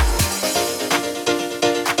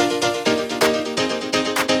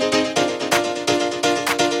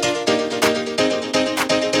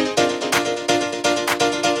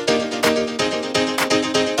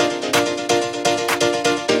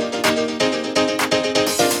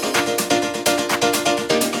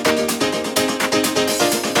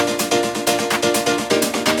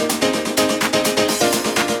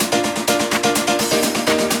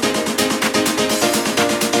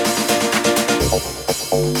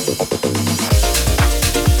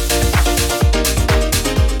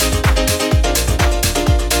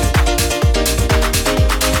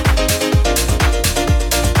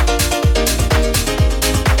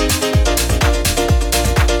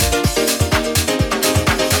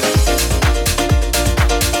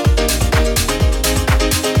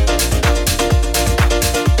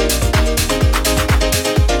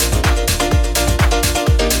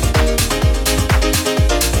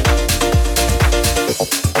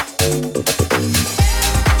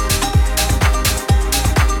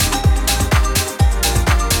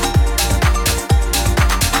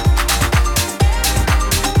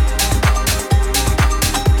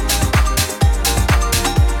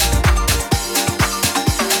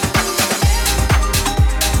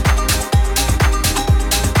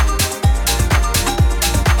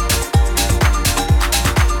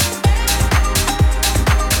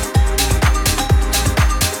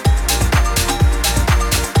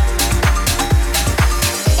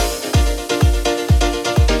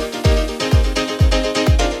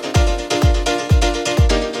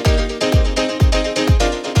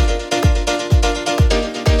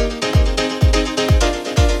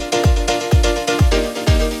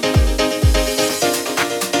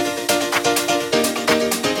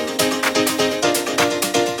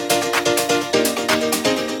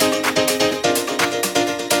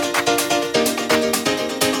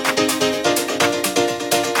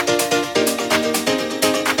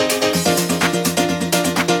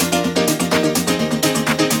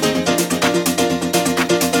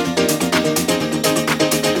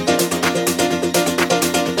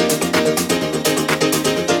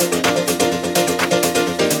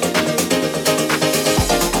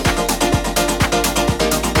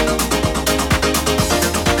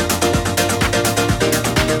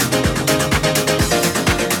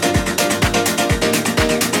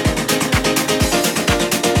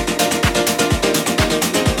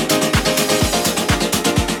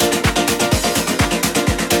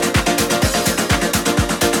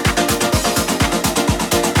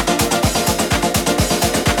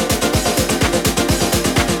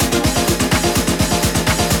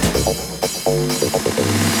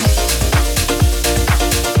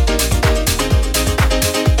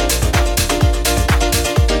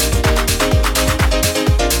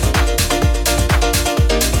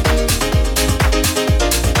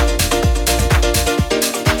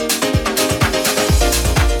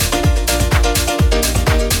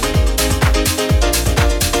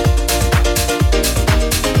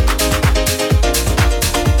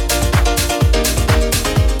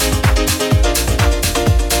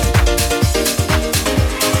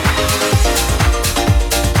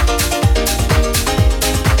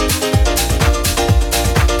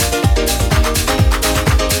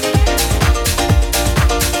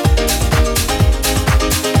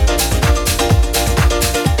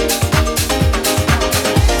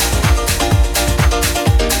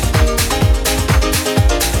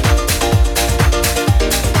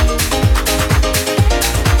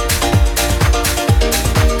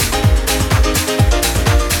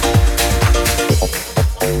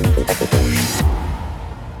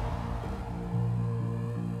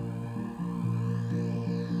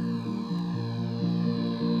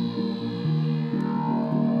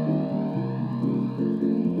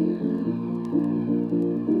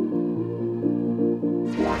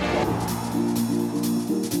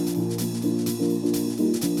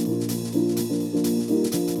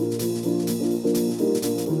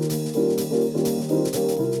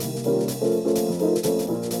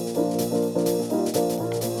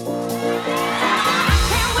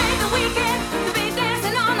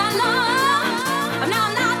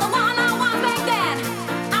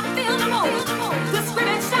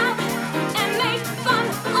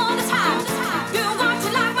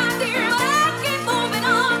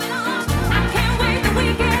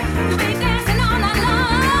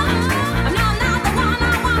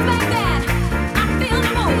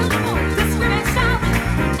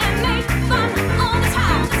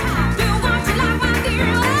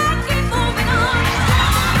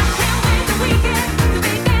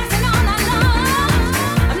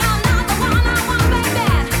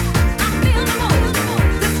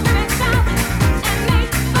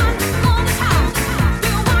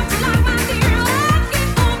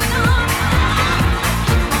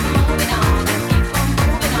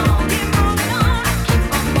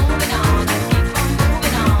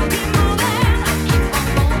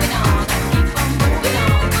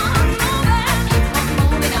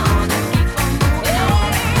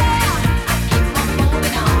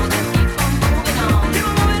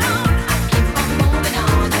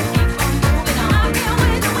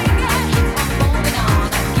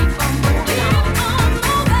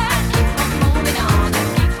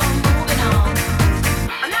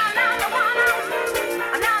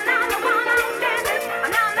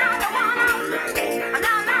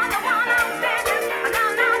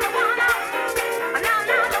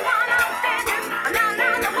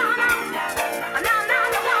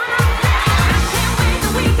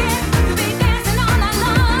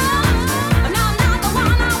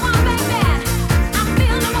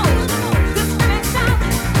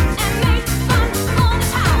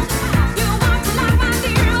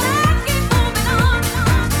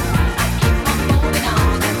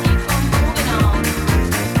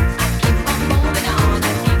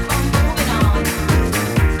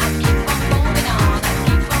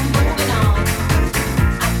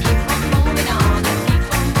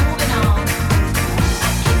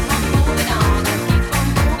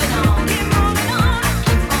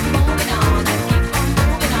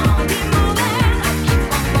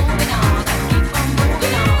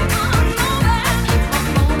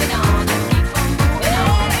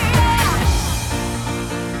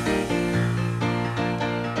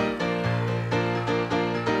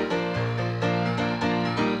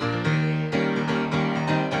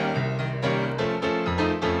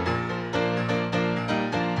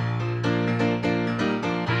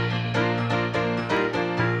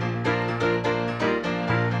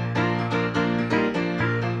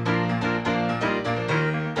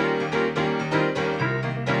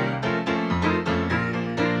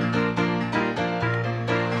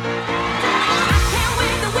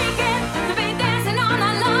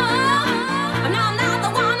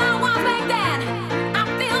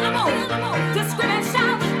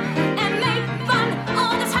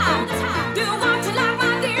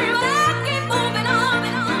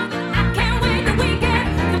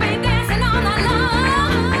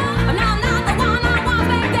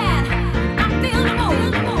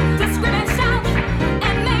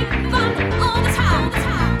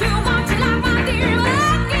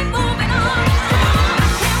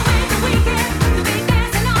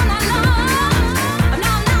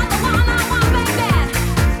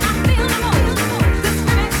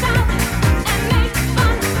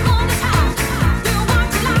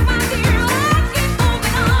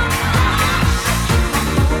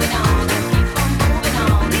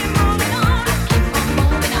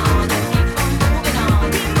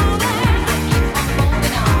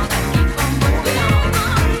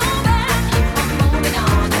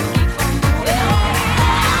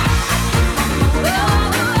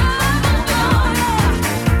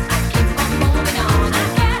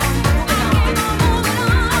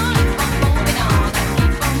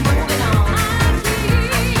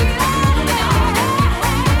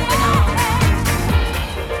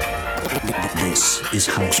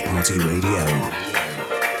 House Party Radio.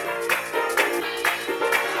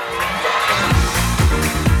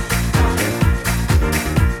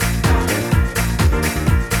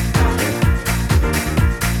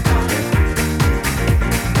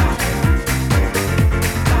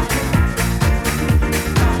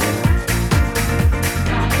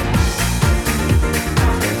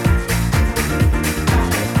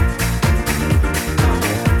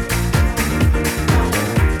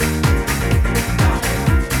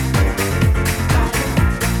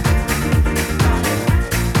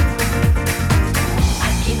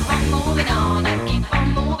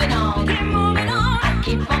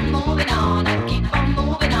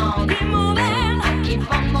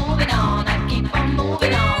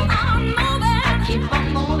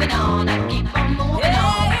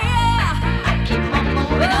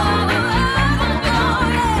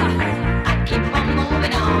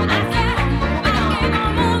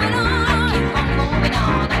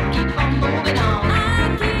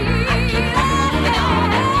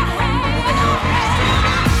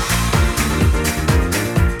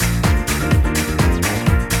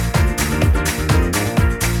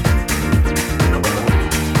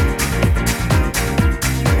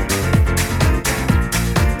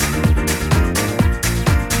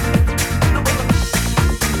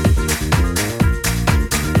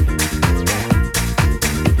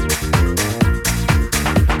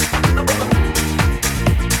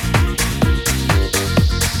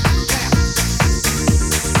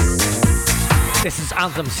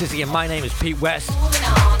 Anthem City, and my name is Pete West,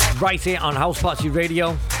 right here on House Party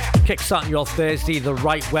Radio, kickstarting your Thursday the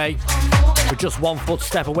right way. We're just one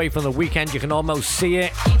footstep away from the weekend, you can almost see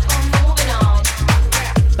it.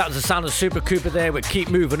 That was the sound of Super Cooper there with Keep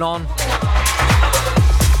Moving On,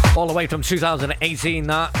 all the way from 2018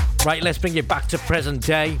 that. Right, let's bring you back to present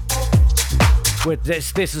day with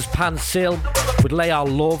this is Pan Sil with Lay Our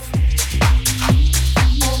Love.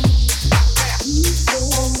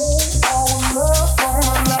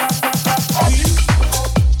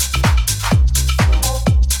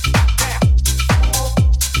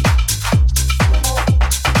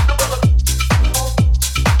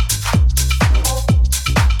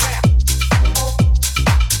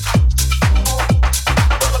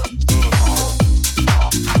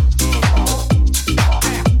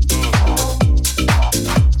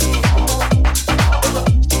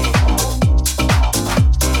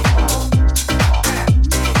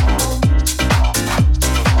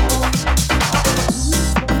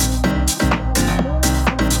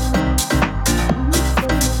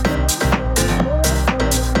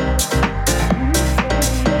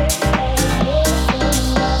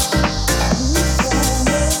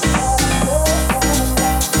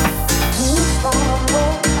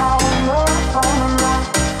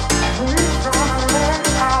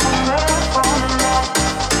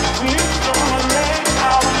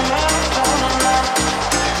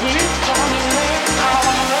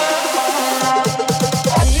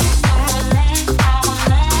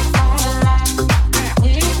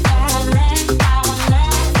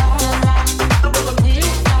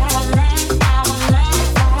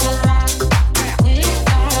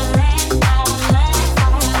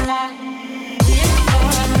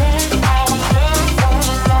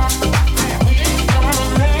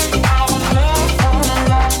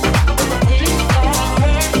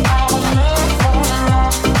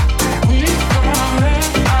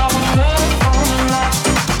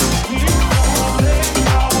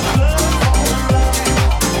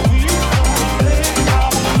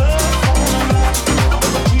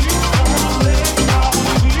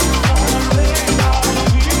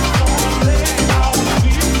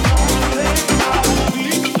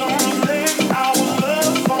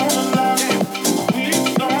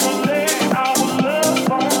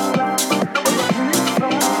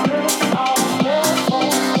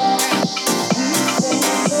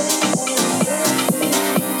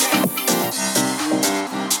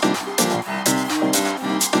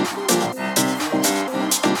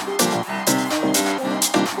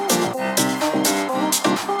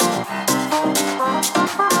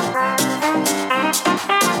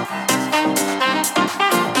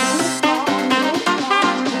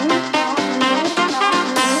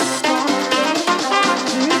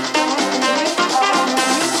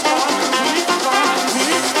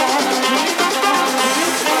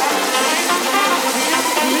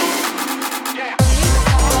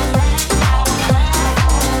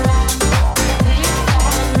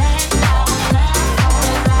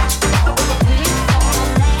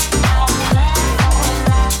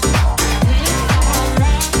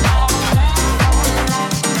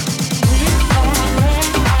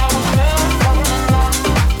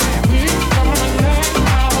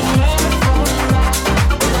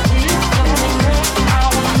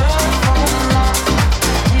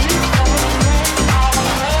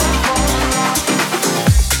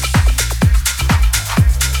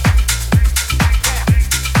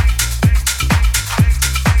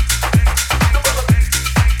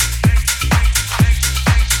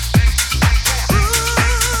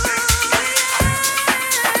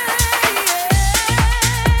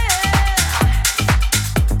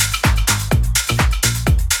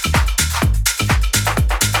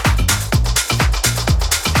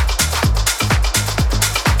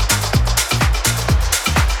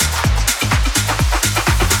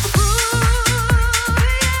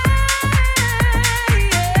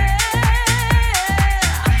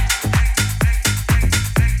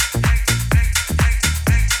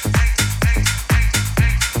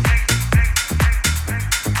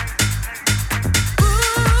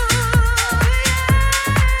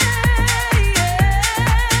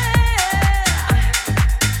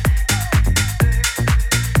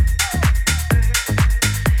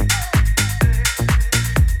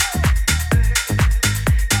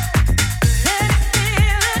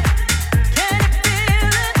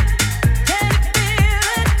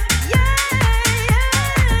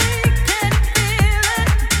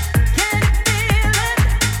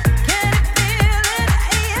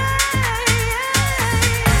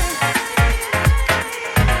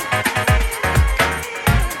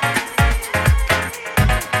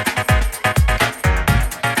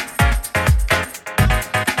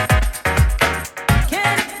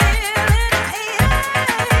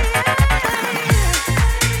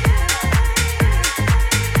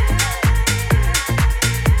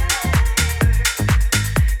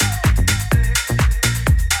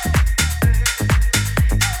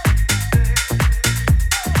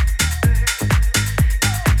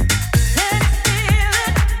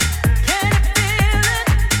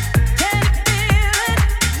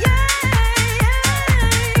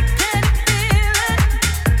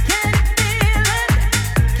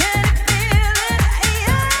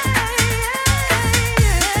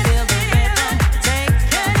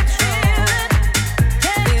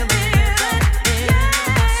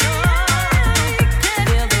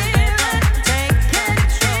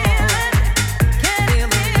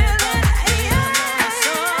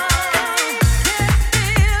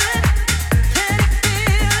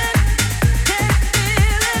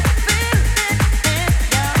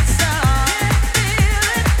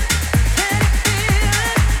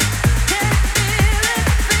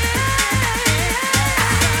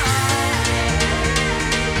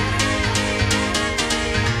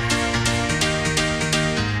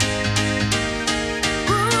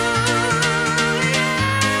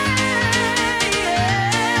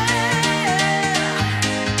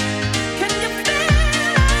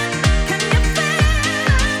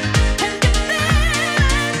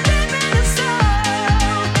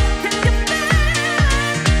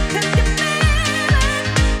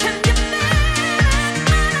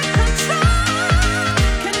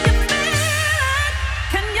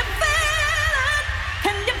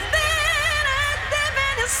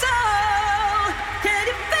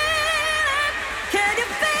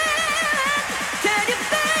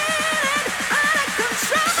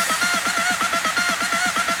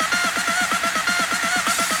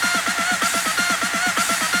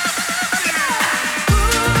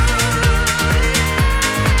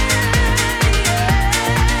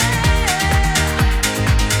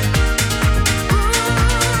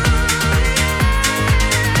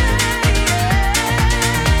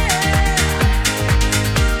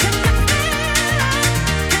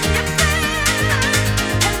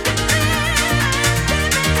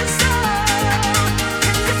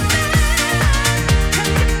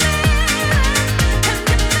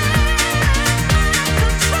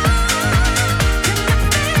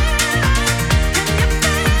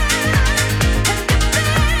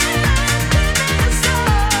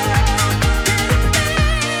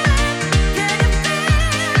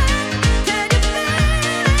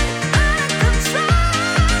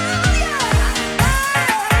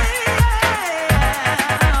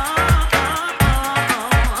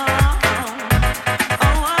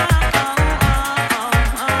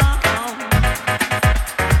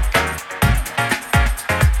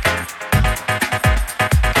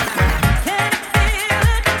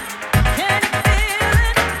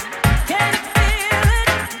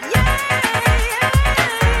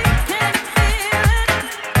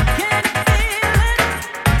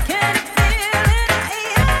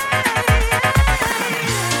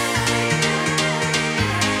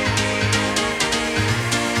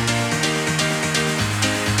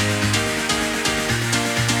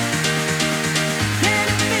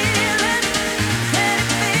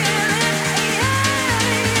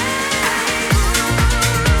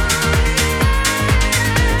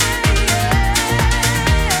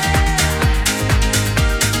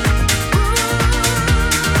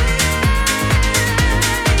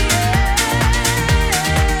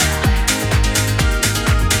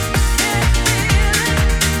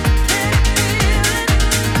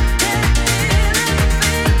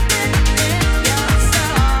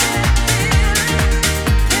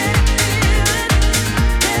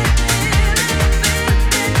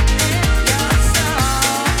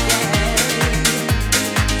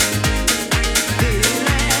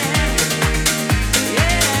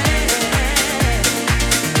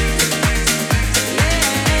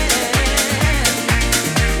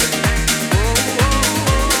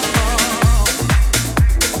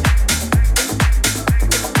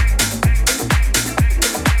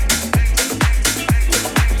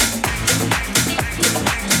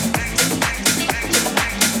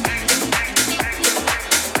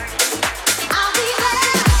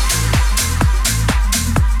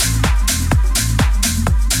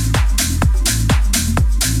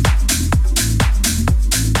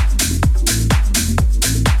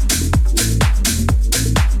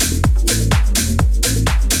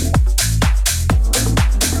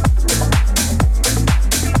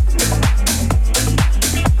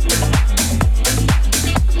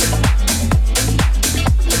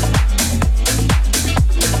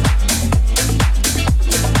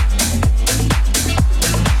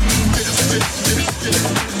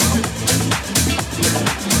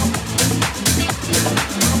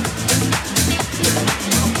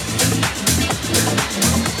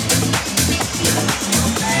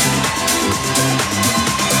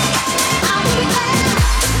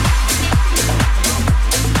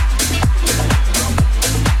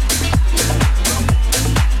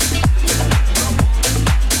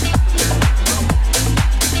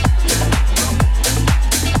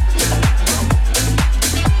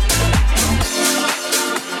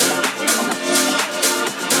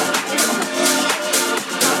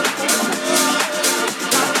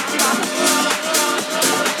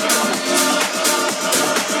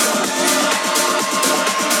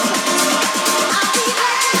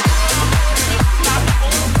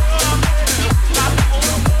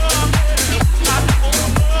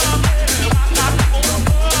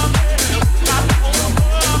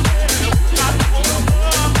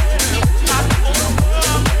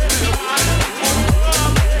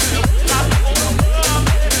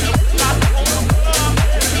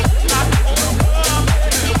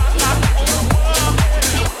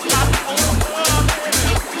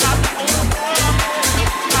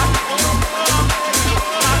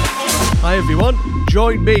 everyone.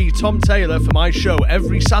 Join me, Tom Taylor, for my show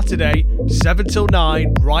every Saturday, 7 till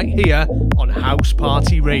 9, right here on House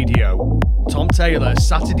Party Radio. Tom Taylor,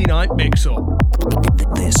 Saturday Night Mix-Up.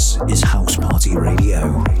 This is House Party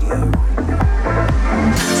Radio.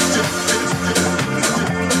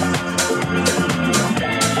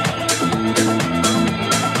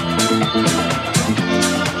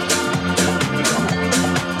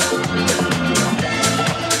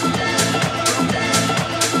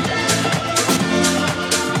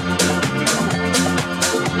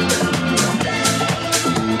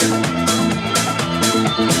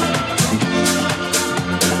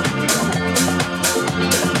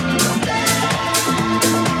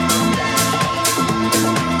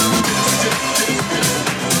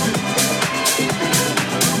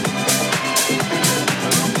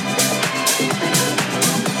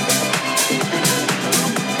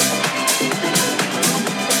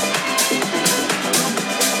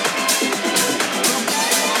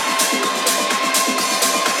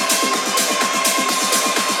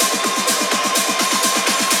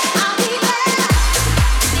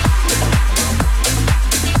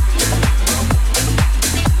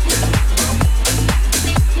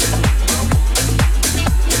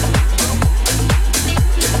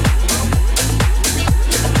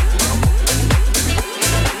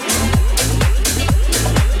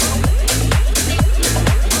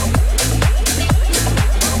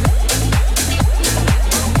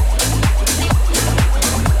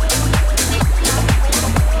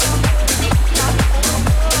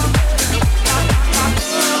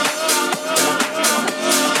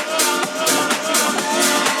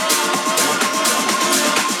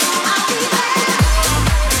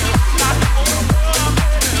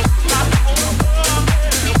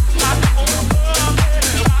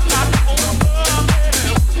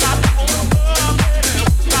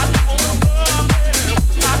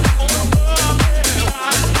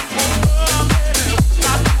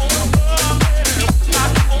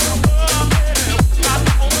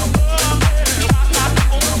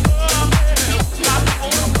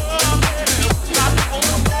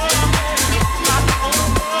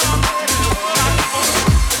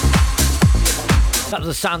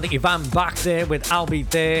 Sound of Ivan back there with I'll Be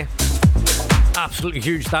There. Absolutely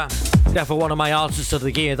huge that. Definitely one of my artists of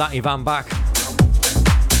the year, that Ivan back.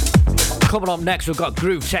 Coming up next, we've got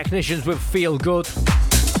Groove Technicians with Feel Good.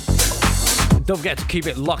 Don't forget to keep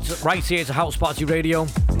it locked right here to House Party Radio.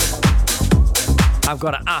 I've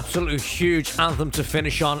got an absolutely huge anthem to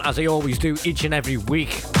finish on, as I always do each and every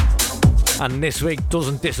week. And this week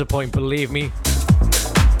doesn't disappoint, believe me.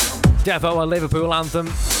 Devo, a Liverpool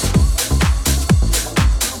anthem.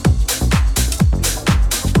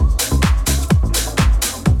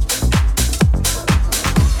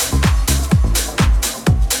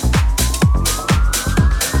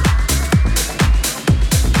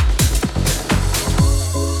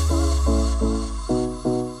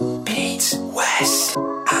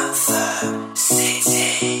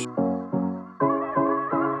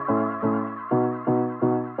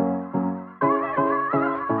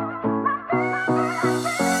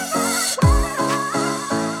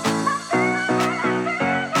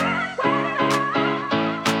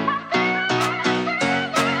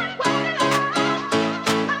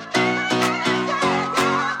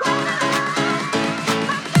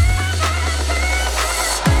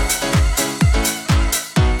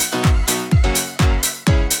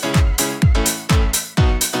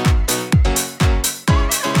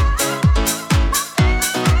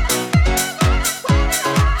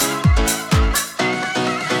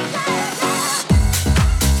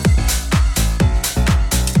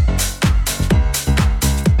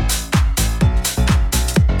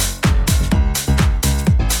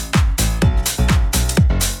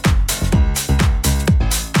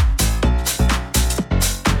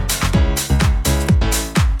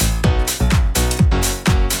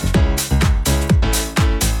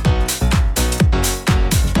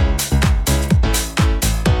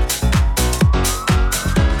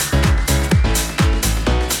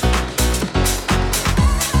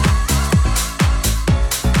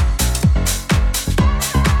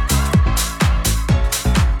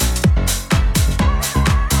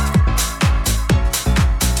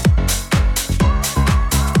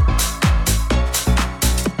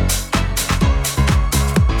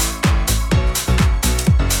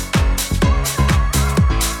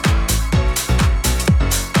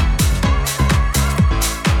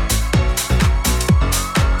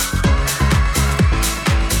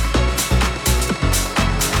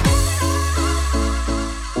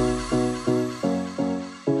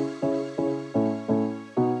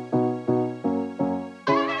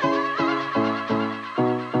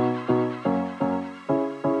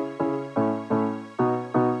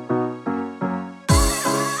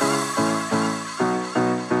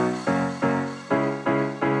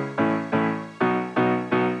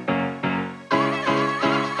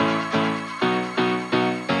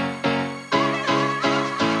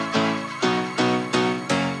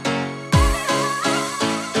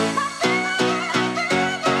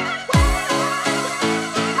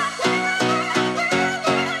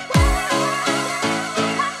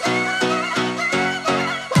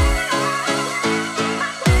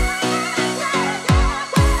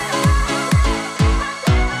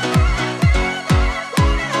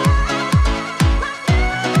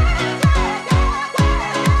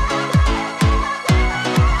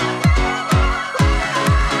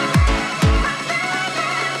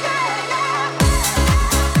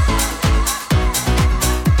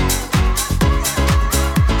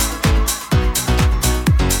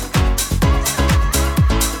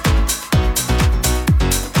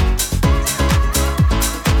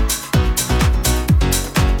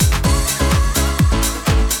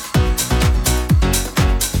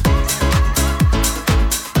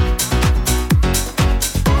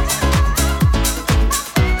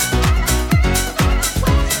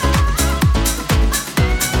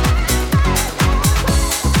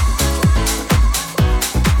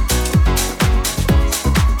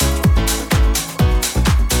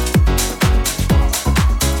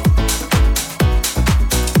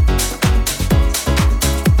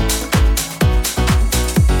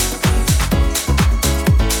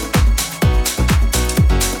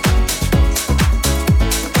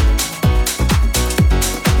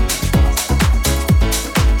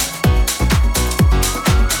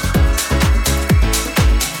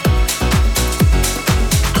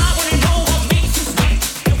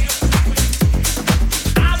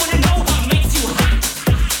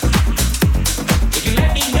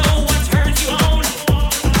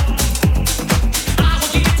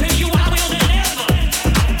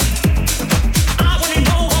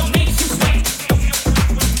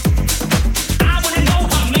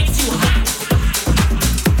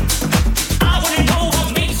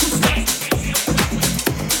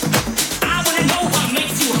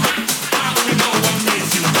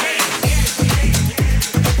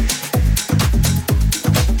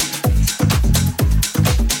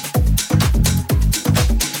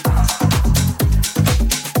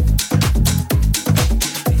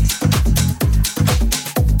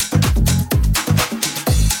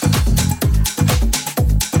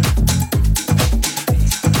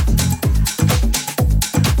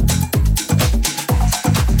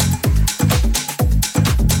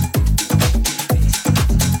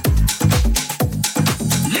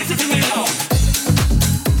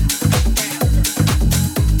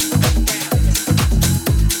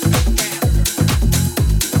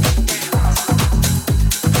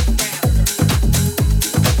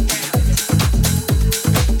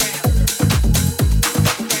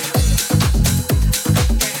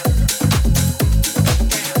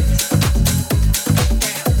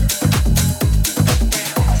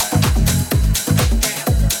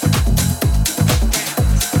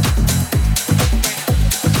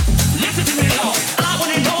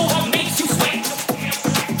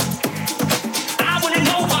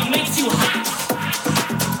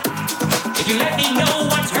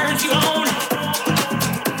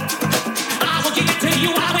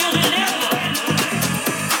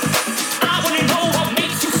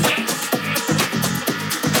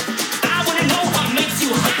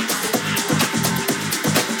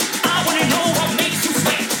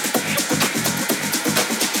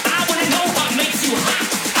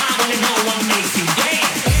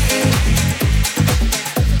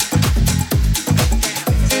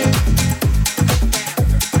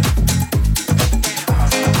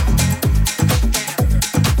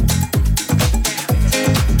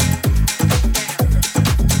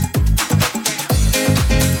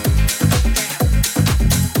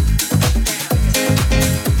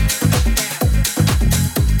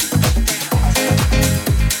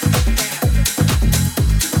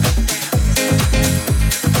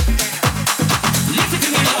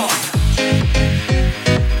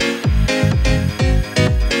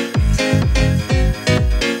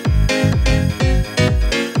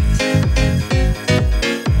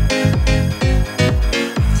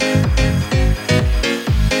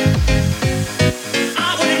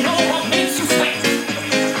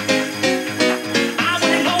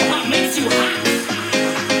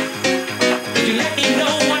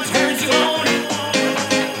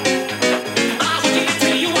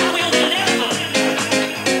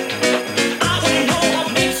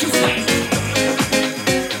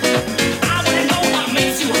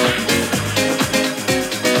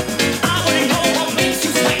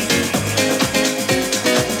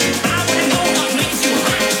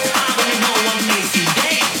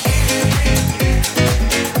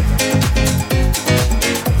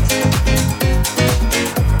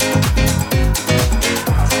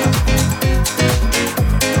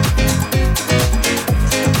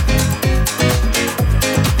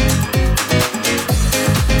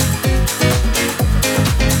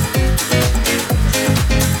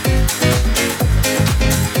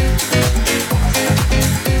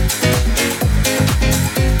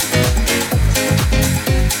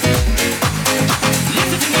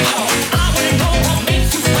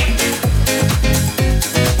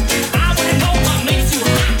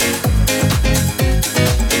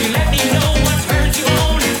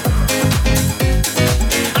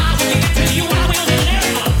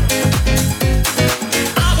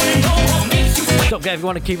 If you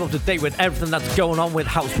want to keep up to date with everything that's going on with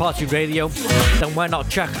House Party Radio, then why not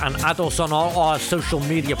check and add us on all our social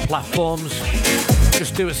media platforms.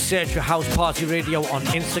 Just do a search for House Party Radio on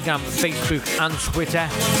Instagram, Facebook and Twitter.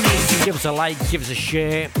 Give us a like, give us a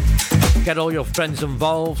share, get all your friends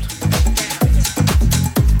involved.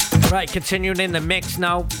 Right, continuing in the mix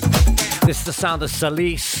now. This is the sound of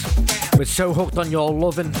Salise with So Hooked on Your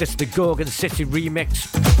Lovin'. This is the Gorgon City remix.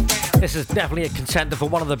 This is definitely a contender for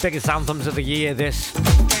one of the biggest anthems of the year, this.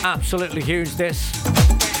 Absolutely huge, this.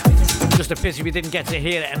 Just a pity we didn't get to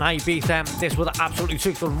hear it in Ibiza. This would have absolutely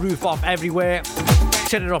took the roof off everywhere.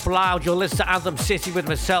 Turn it up loud, you'll listen to Anthem City with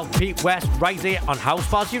myself, Pete West, right here on House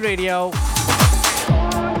Party Radio.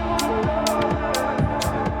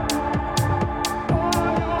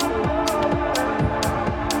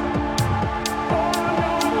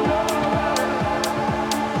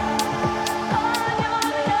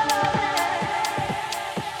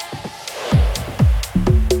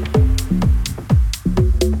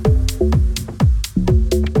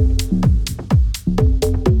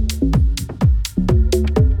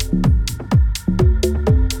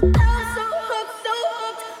 So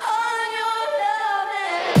hooked on your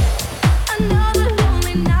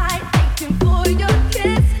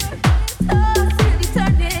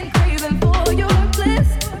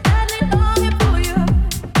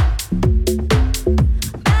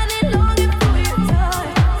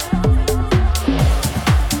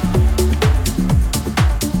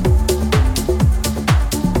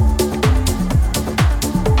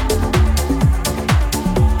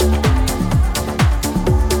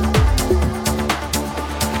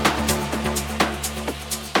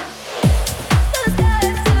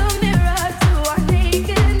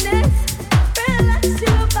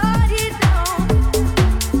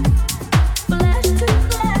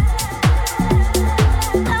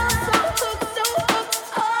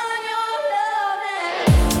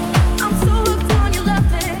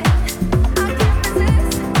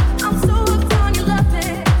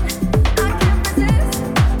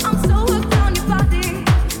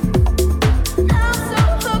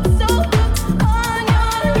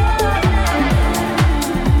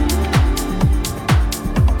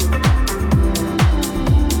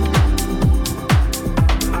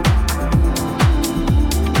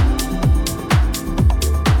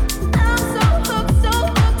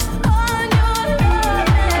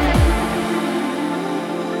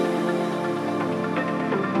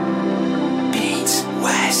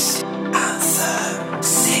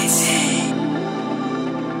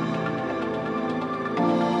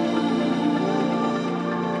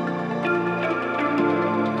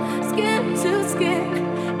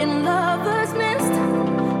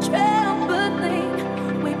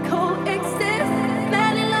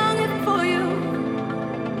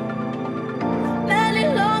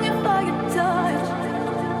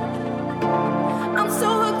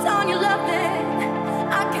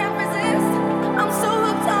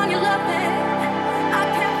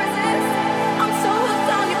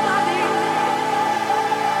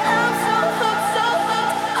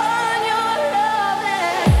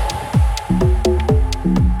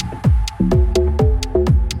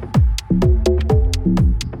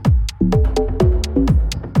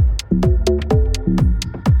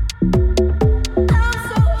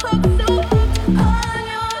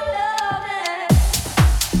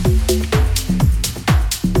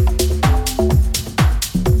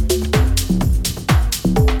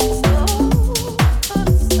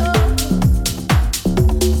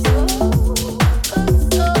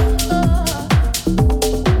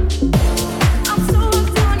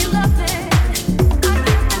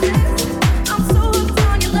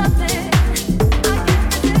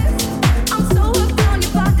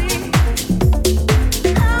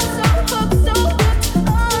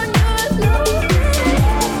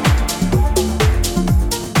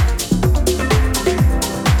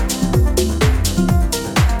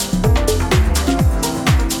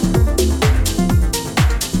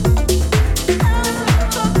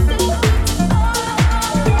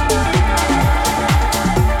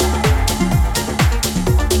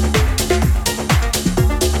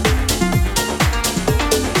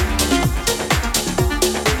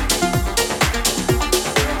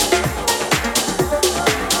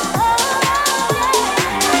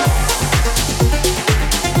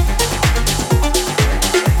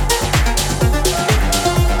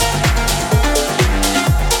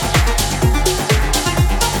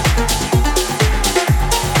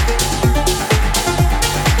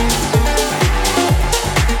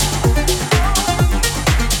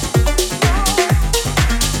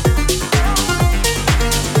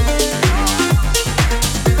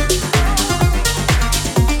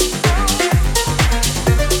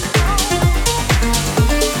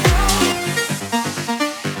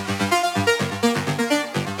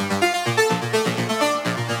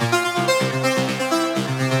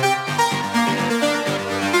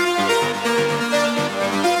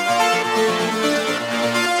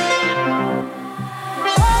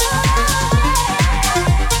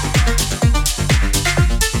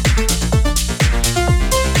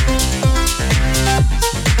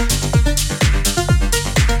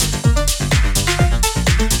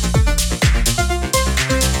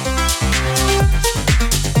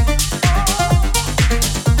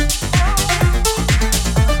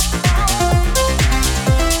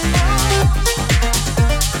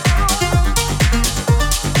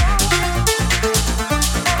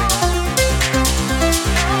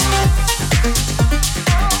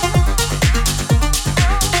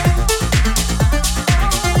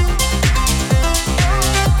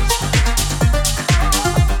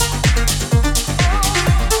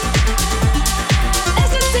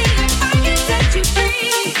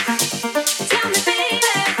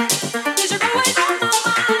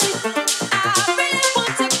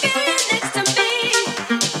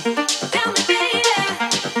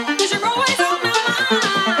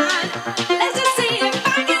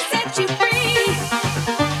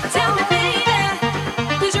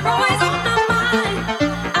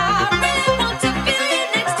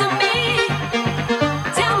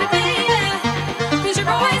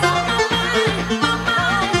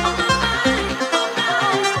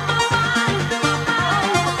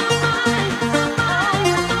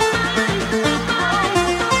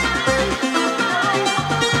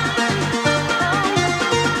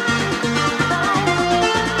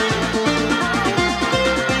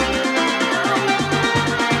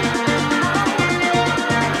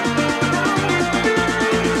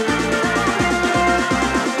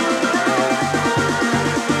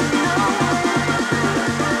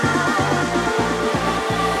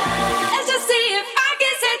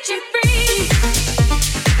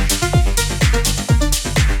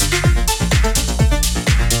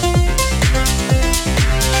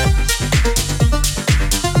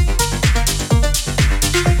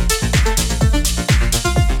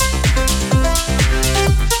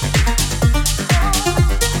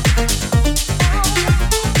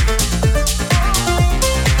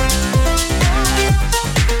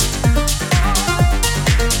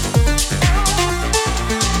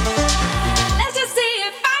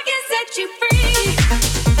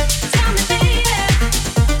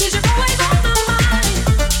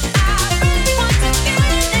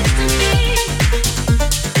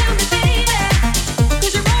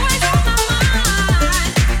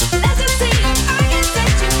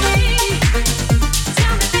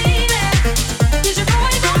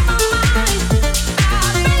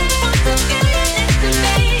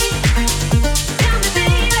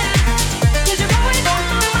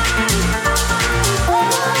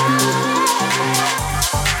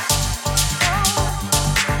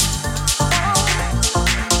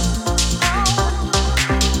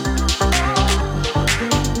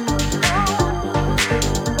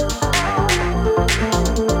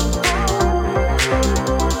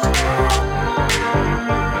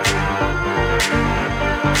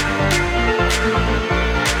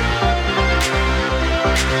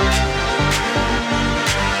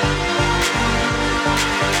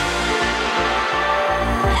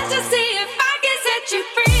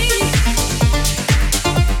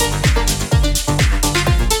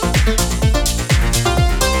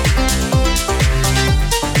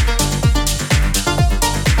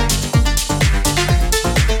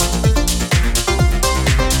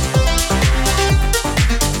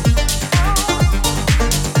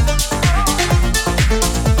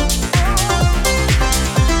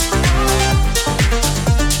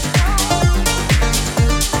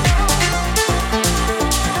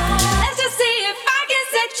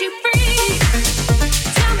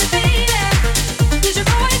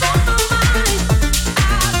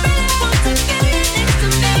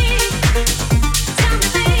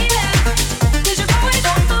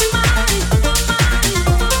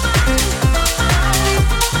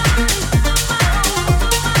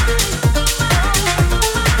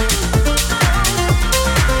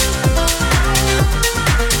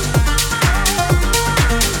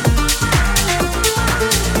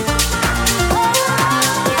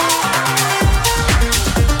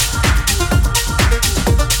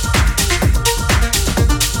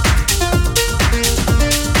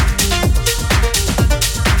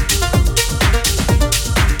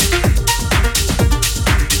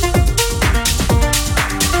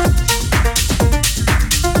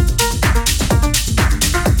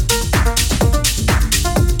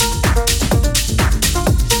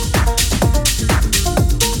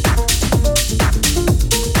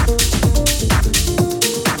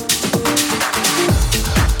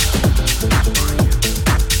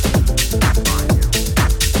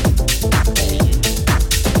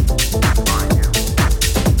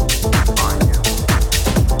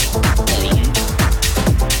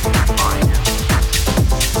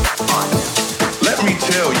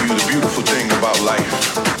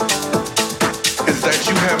life is that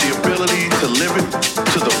you have the ability to live it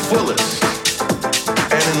to the fullest.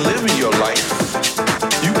 And in living your life,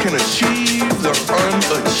 you can achieve the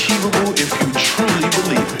unachievable if you truly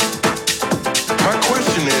believe it. My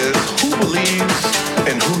question is, who believes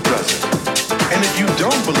and who doesn't? And if you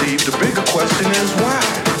don't believe, the bigger question is why?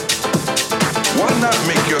 Why not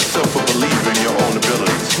make yourself a believer in your own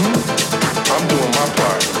abilities? I'm doing my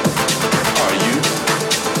part. Are you?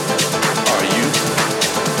 Are you?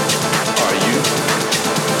 Are you?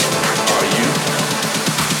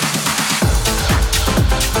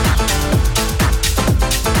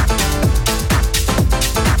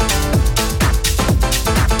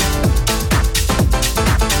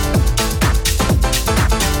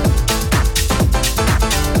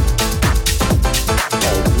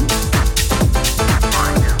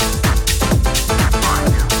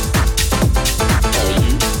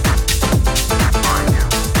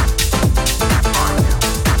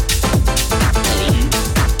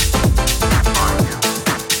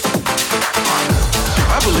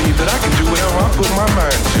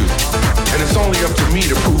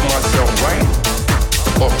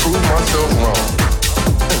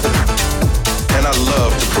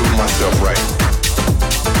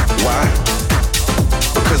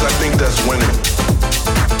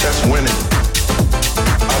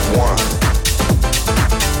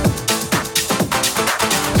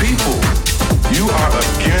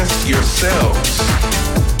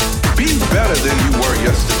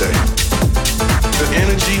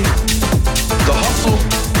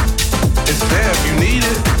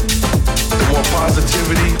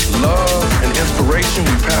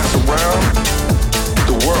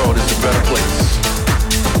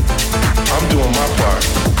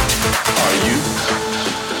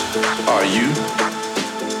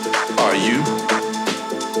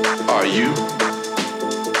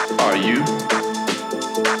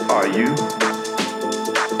 Are you?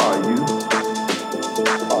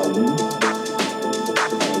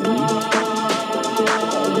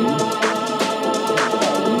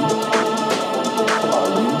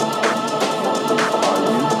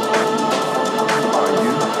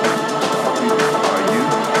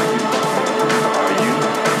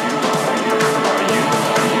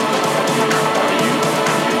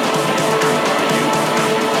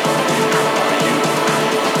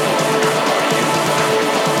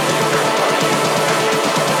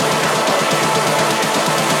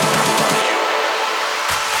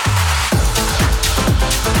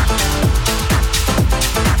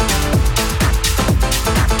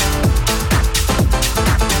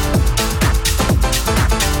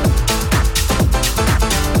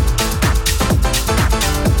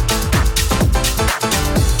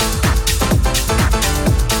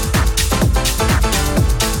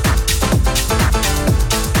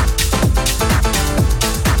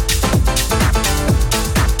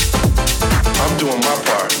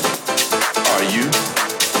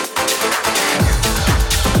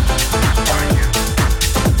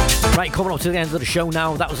 To the end of the show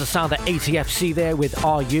now. That was the sound of ATFC there with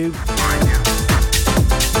Are You.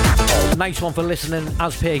 Nice one for listening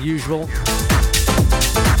as per usual.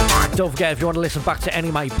 Don't forget, if you want to listen back to any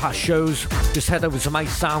of my past shows, just head over to my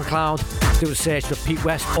SoundCloud, do a search for Pete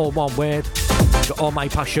West, all one word. Got all my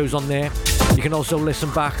past shows on there. You can also listen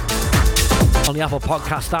back on the Apple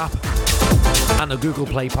Podcast app and the Google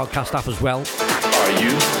Play Podcast app as well. Are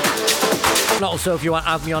you? And also, if you want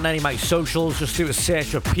to add me on any of my socials, just do a search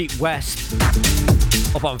for Pete West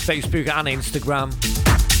up on Facebook and Instagram.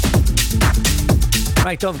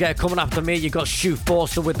 Right, don't forget, coming after me, you got Stu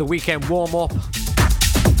Forster with the weekend warm-up.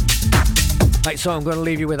 Right, so I'm going to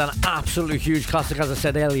leave you with an absolutely huge classic, as I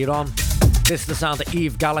said earlier on. This is the sound of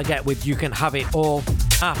Eve Gallagher with You Can Have It All.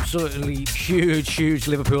 Absolutely huge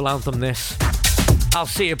Liverpool anthem, this. I'll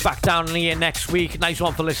see you back down here next week. Nice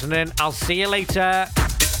one for listening. I'll see you later.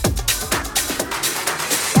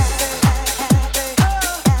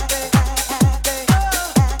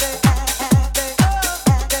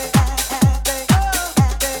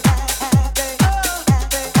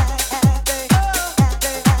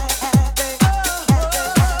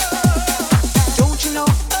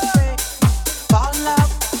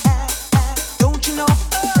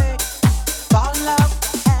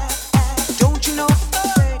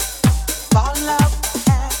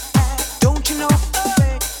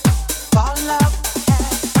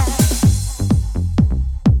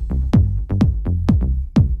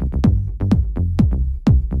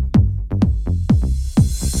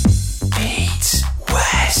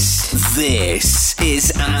 This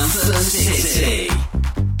is Anthem City.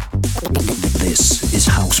 This is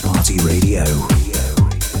House Party Radio.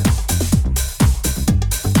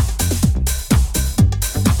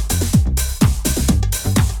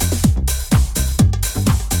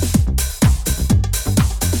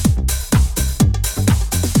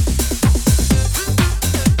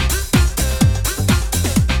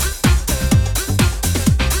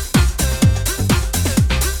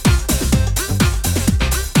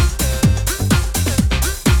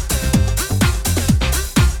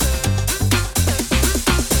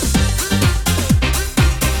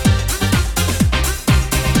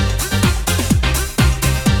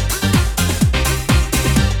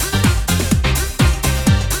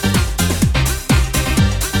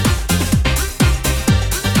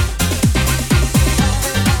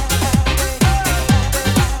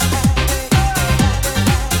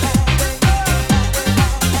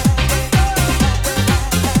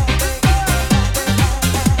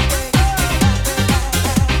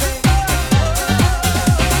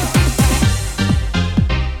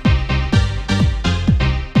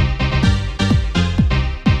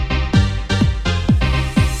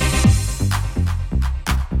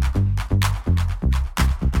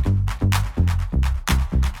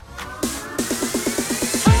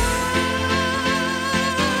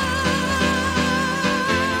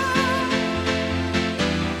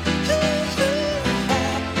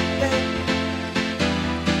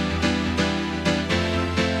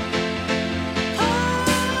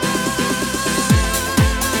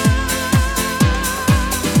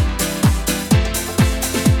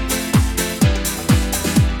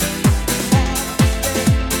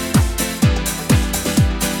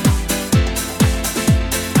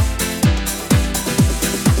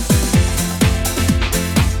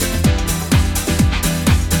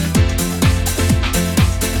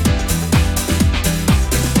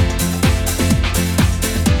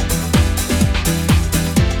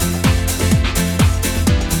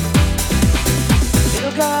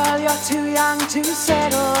 you're too young to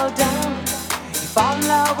settle down. You fall in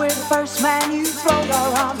love with the first man you throw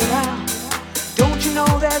your arms around. Don't you know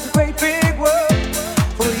there's a great big world